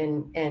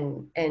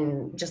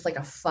and just like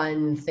a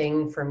fun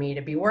thing for me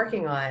to be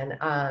working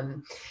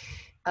on.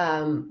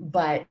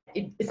 But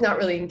it's not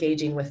really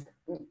engaging with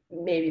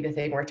maybe the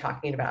thing we're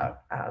talking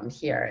about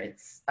here.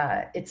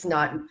 It's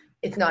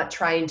not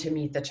trying to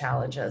meet the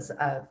challenges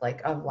of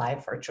like a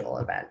live virtual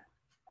event.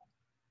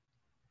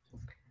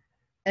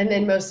 And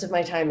then most of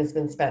my time has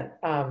been spent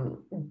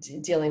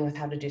dealing with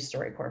how to do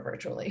StoryCorps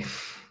virtually.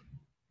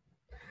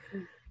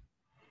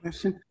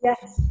 Question.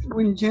 Yes.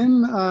 When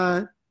Jim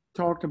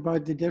talked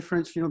about the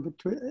difference,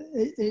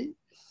 between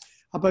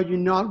about you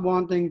not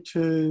wanting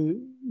to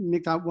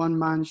make that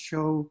one-man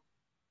show,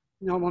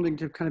 not wanting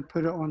to kind of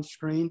put it on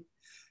screen.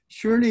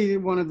 Surely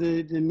one of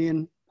the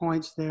main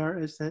points there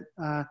is that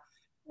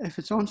if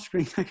it's on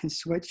screen, I can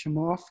switch them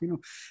off,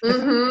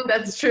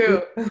 That's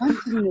true. I'm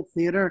in the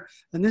theater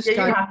and this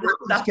guy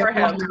is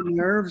getting on my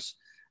nerves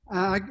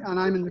and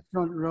I'm in the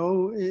front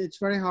row. It's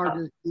very hard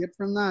to escape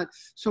from that.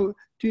 So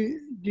do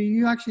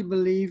you actually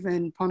believe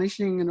in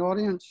punishing an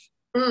audience?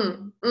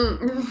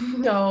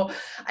 No,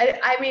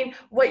 I mean,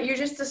 what you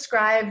just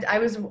described, I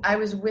was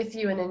with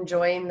you and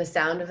enjoying the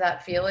sound of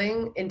that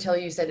feeling until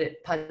you said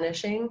it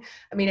punishing.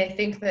 I mean, I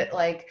think that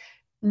like,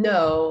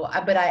 no,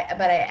 but I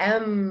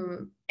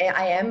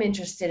am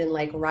interested in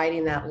like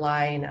writing that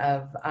line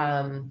of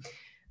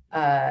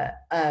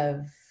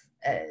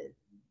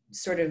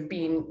sort of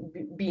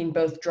being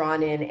both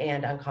drawn in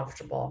and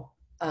uncomfortable.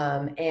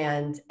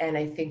 And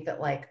I think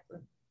that like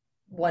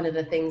one of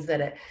the things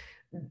that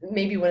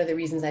maybe one of the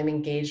reasons I'm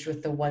engaged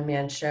with the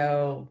one-man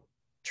show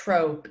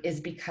trope is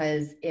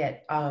because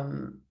it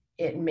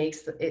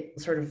makes it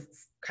sort of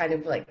kind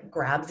of like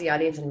grabs the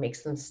audience and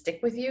makes them stick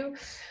with you.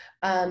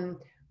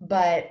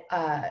 But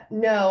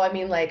no, I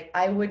mean, like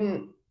I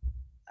wouldn't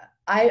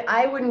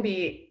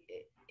be,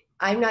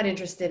 I'm not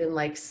interested in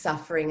like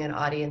suffering an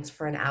audience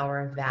for an hour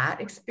of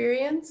that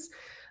experience.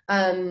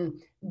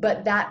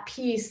 But that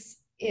piece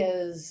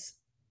is,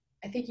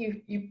 I think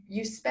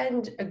you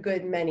spend a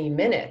good many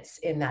minutes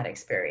in that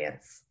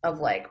experience of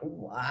like,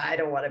 I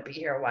don't want to be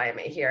here. Why am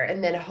I here?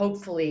 And then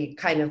hopefully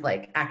kind of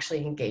like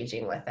actually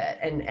engaging with it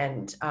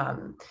and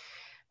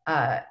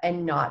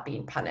not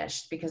being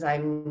punished, because I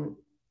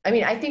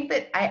think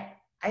that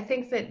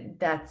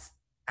that's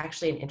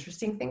actually an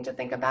interesting thing to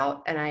think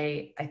about. And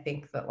I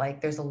think that like,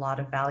 there's a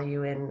lot of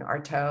value in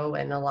Artaud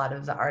and a lot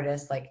of the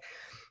artists, like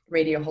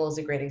Radio Hole is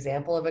a great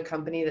example of a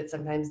company that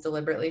sometimes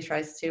deliberately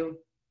tries to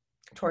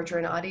torture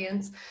an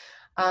audience.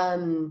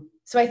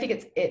 So I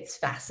think it's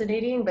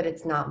fascinating, but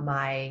it's not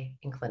my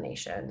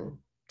inclination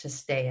to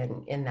stay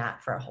in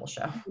that for a whole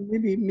show.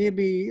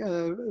 Maybe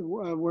a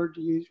word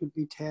to use would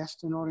be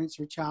test an audience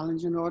or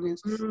challenge an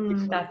audience.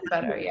 That's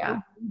better, yeah.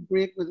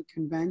 Break with the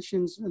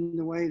conventions in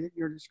the way that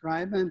you're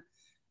describing.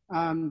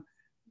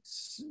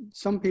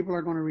 Some people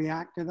are going to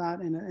react to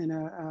that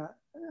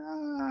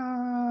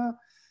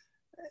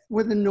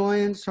with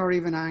annoyance or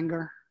even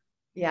anger.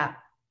 Yeah.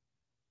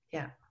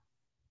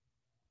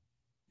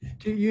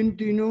 Do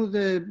you know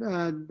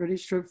the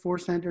British troupe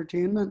Forced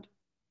Entertainment?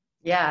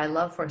 Yeah, I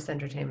love Forced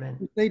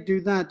Entertainment. They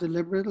do that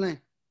deliberately.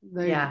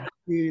 They're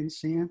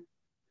insane.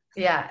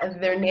 Yeah, and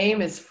their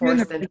name is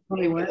Forced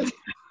Entertainment.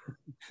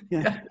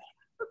 Yeah.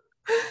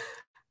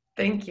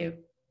 Thank you.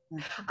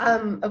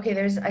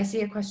 Okay, I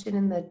see a question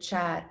in the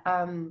chat.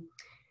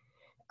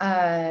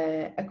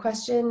 A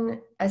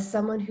question, as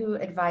someone who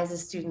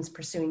advises students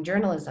pursuing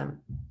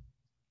journalism,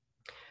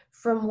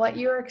 from what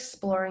you're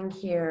exploring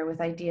here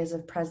with ideas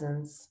of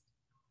presence,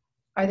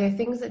 are there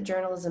things that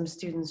journalism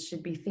students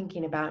should be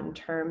thinking about in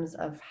terms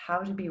of how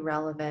to be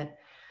relevant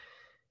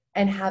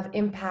and have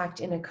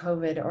impact in a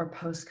COVID or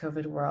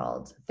post-COVID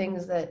world?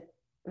 Things that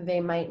they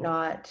might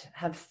not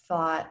have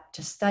thought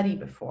to study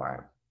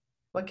before.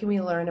 What can we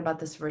learn about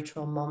this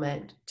virtual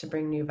moment to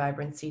bring new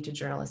vibrancy to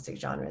journalistic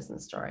genres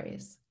and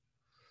stories?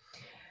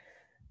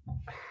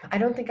 I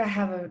don't think I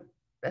have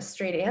a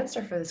straight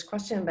answer for this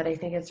question, but I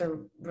think it's a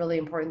really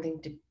important thing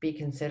to be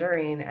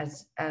considering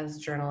as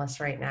journalists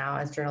right now,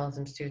 as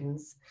journalism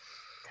students.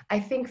 I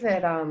think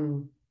that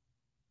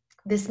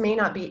this may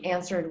not be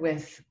answered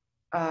with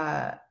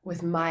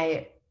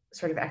my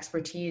sort of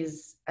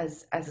expertise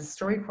as a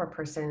StoryCorps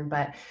person,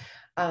 but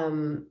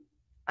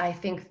I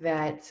think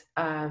that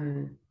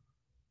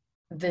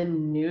the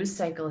news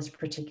cycle is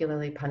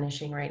particularly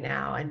punishing right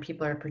now, and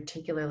people are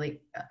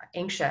particularly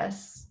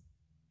anxious.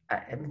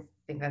 I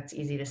think that's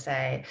easy to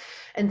say.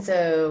 And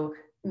so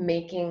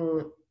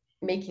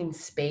making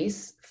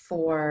space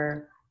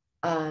for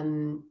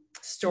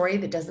story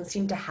that doesn't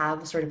seem to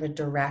have sort of a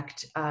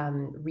direct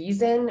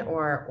reason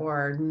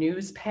or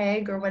news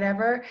peg or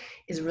whatever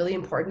is really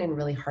important and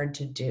really hard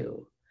to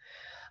do.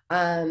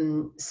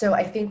 So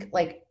I think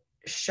like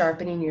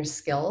sharpening your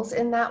skills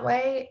in that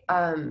way,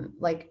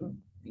 like,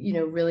 you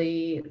know,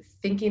 really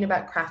thinking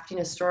about crafting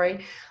a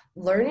story,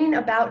 learning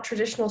about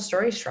traditional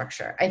story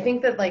structure. I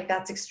think that like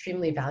that's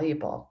extremely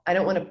valuable. I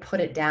don't want to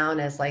put it down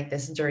as like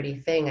this dirty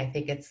thing. I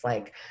think it's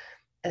like,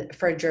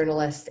 for a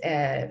journalist,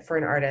 for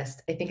an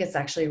artist, I think it's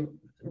actually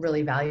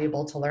really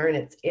valuable to learn.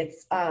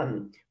 It's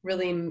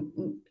really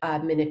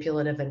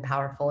manipulative and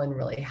powerful in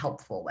really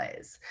helpful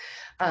ways.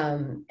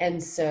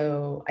 And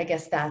so I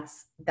guess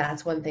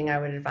that's one thing I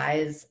would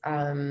advise.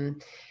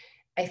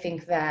 I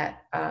think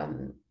that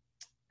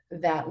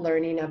that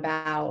learning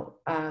about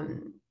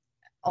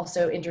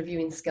also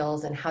interviewing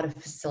skills and how to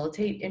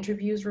facilitate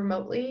interviews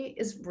remotely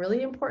is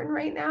really important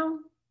right now.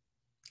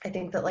 I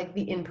think that like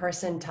the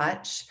in-person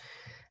touch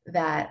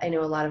that I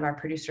know a lot of our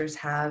producers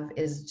have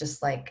is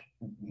just like,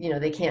 you know,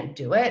 they can't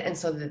do it. And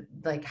so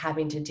like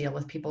having to deal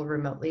with people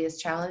remotely is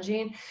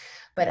challenging,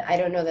 but I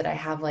don't know that I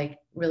have like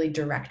really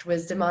direct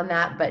wisdom on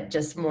that, but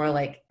just more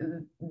like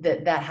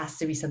that has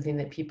to be something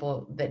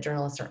that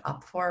journalists are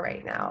up for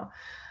right now.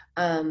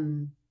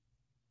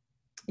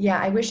 Yeah,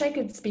 I wish I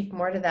could speak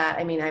more to that.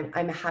 I mean,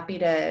 I'm happy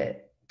to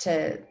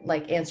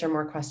like answer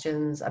more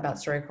questions about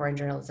StoryCorps and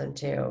journalism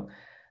too.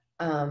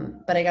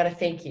 But I got to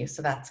thank you,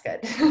 so that's good.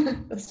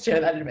 Let's share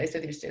that advice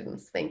with your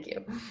students. Thank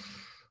you.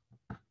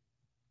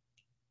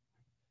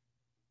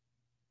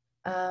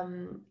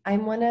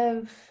 I'm one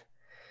of,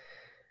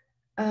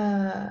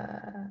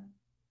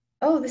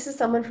 oh, this is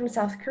someone from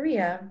South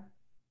Korea.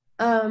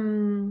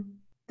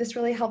 This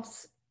really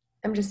helps.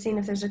 I'm just seeing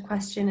if there's a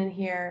question in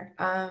here.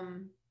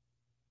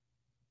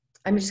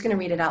 I'm just going to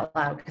read it out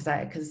loud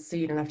because so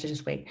you don't have to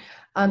just wait.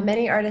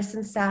 Many artists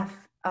and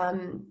staff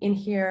in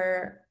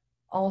here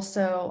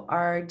also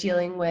are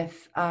dealing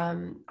with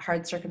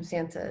hard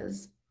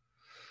circumstances.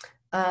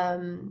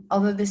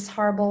 Although this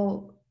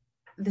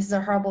is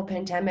a horrible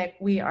pandemic,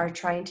 we are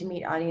trying to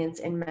meet audience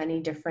in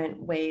many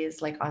different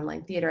ways, like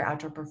online theater,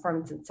 outdoor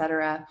performance,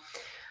 etc.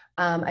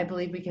 I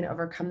believe we can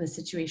overcome the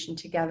situation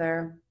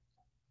together.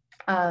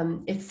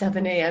 It's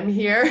 7 a.m.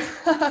 here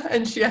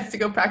and she has to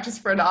go practice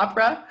for an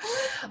opera.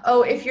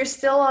 Oh, if you're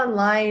still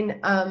online,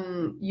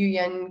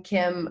 Yu-Yen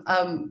Kim,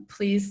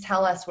 please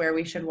tell us where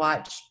we should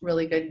watch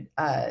really good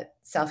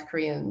South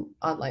Korean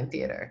online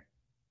theater.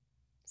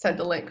 Send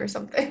a link or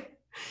something.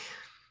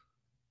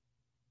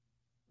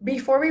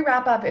 Before we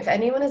wrap up, if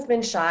anyone has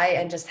been shy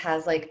and just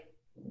has like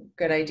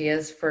good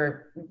ideas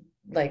for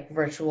like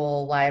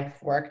virtual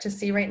live work to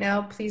see right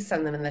now, please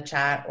send them in the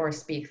chat or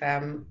speak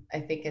them. I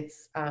think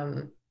it's,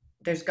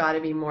 there's got to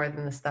be more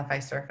than the stuff I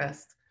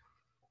surfaced.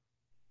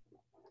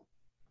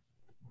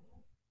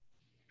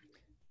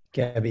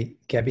 Gabby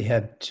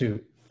had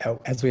to,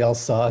 as we all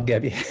saw,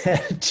 Gabby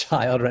had a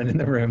child run in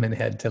the room and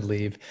had to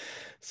leave.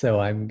 So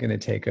I'm going to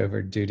take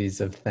over duties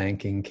of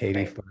thanking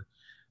Katie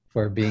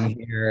for being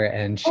here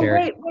and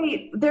sharing. Oh,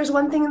 wait. There's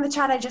one thing in the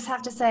chat I just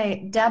have to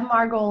say. Deb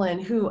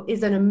Margolin, who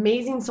is an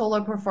amazing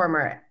solo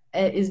performer,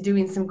 is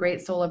doing some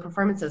great solo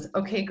performances.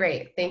 Okay,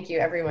 great. Thank you,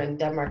 everyone.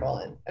 Deb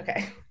Margolin.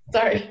 Okay.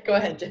 Sorry, go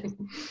ahead,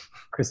 Jim.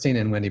 Christina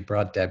and Wendy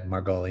brought Deb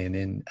Margolian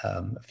in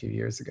a few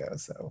years ago.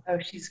 So oh,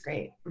 she's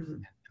great.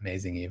 Mm-hmm.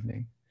 Amazing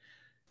evening.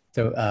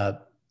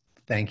 So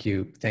thank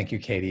you,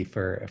 Katie,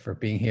 for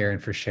being here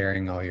and for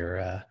sharing all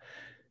your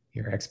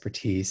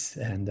expertise.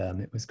 And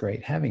it was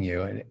great having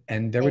you.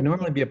 And there would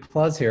normally be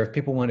applause here. If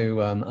people want to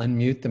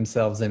unmute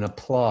themselves and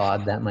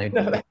applaud, that might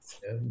be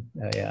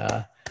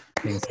yeah.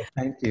 So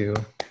thank you.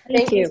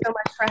 Thank you so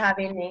much for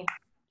having me.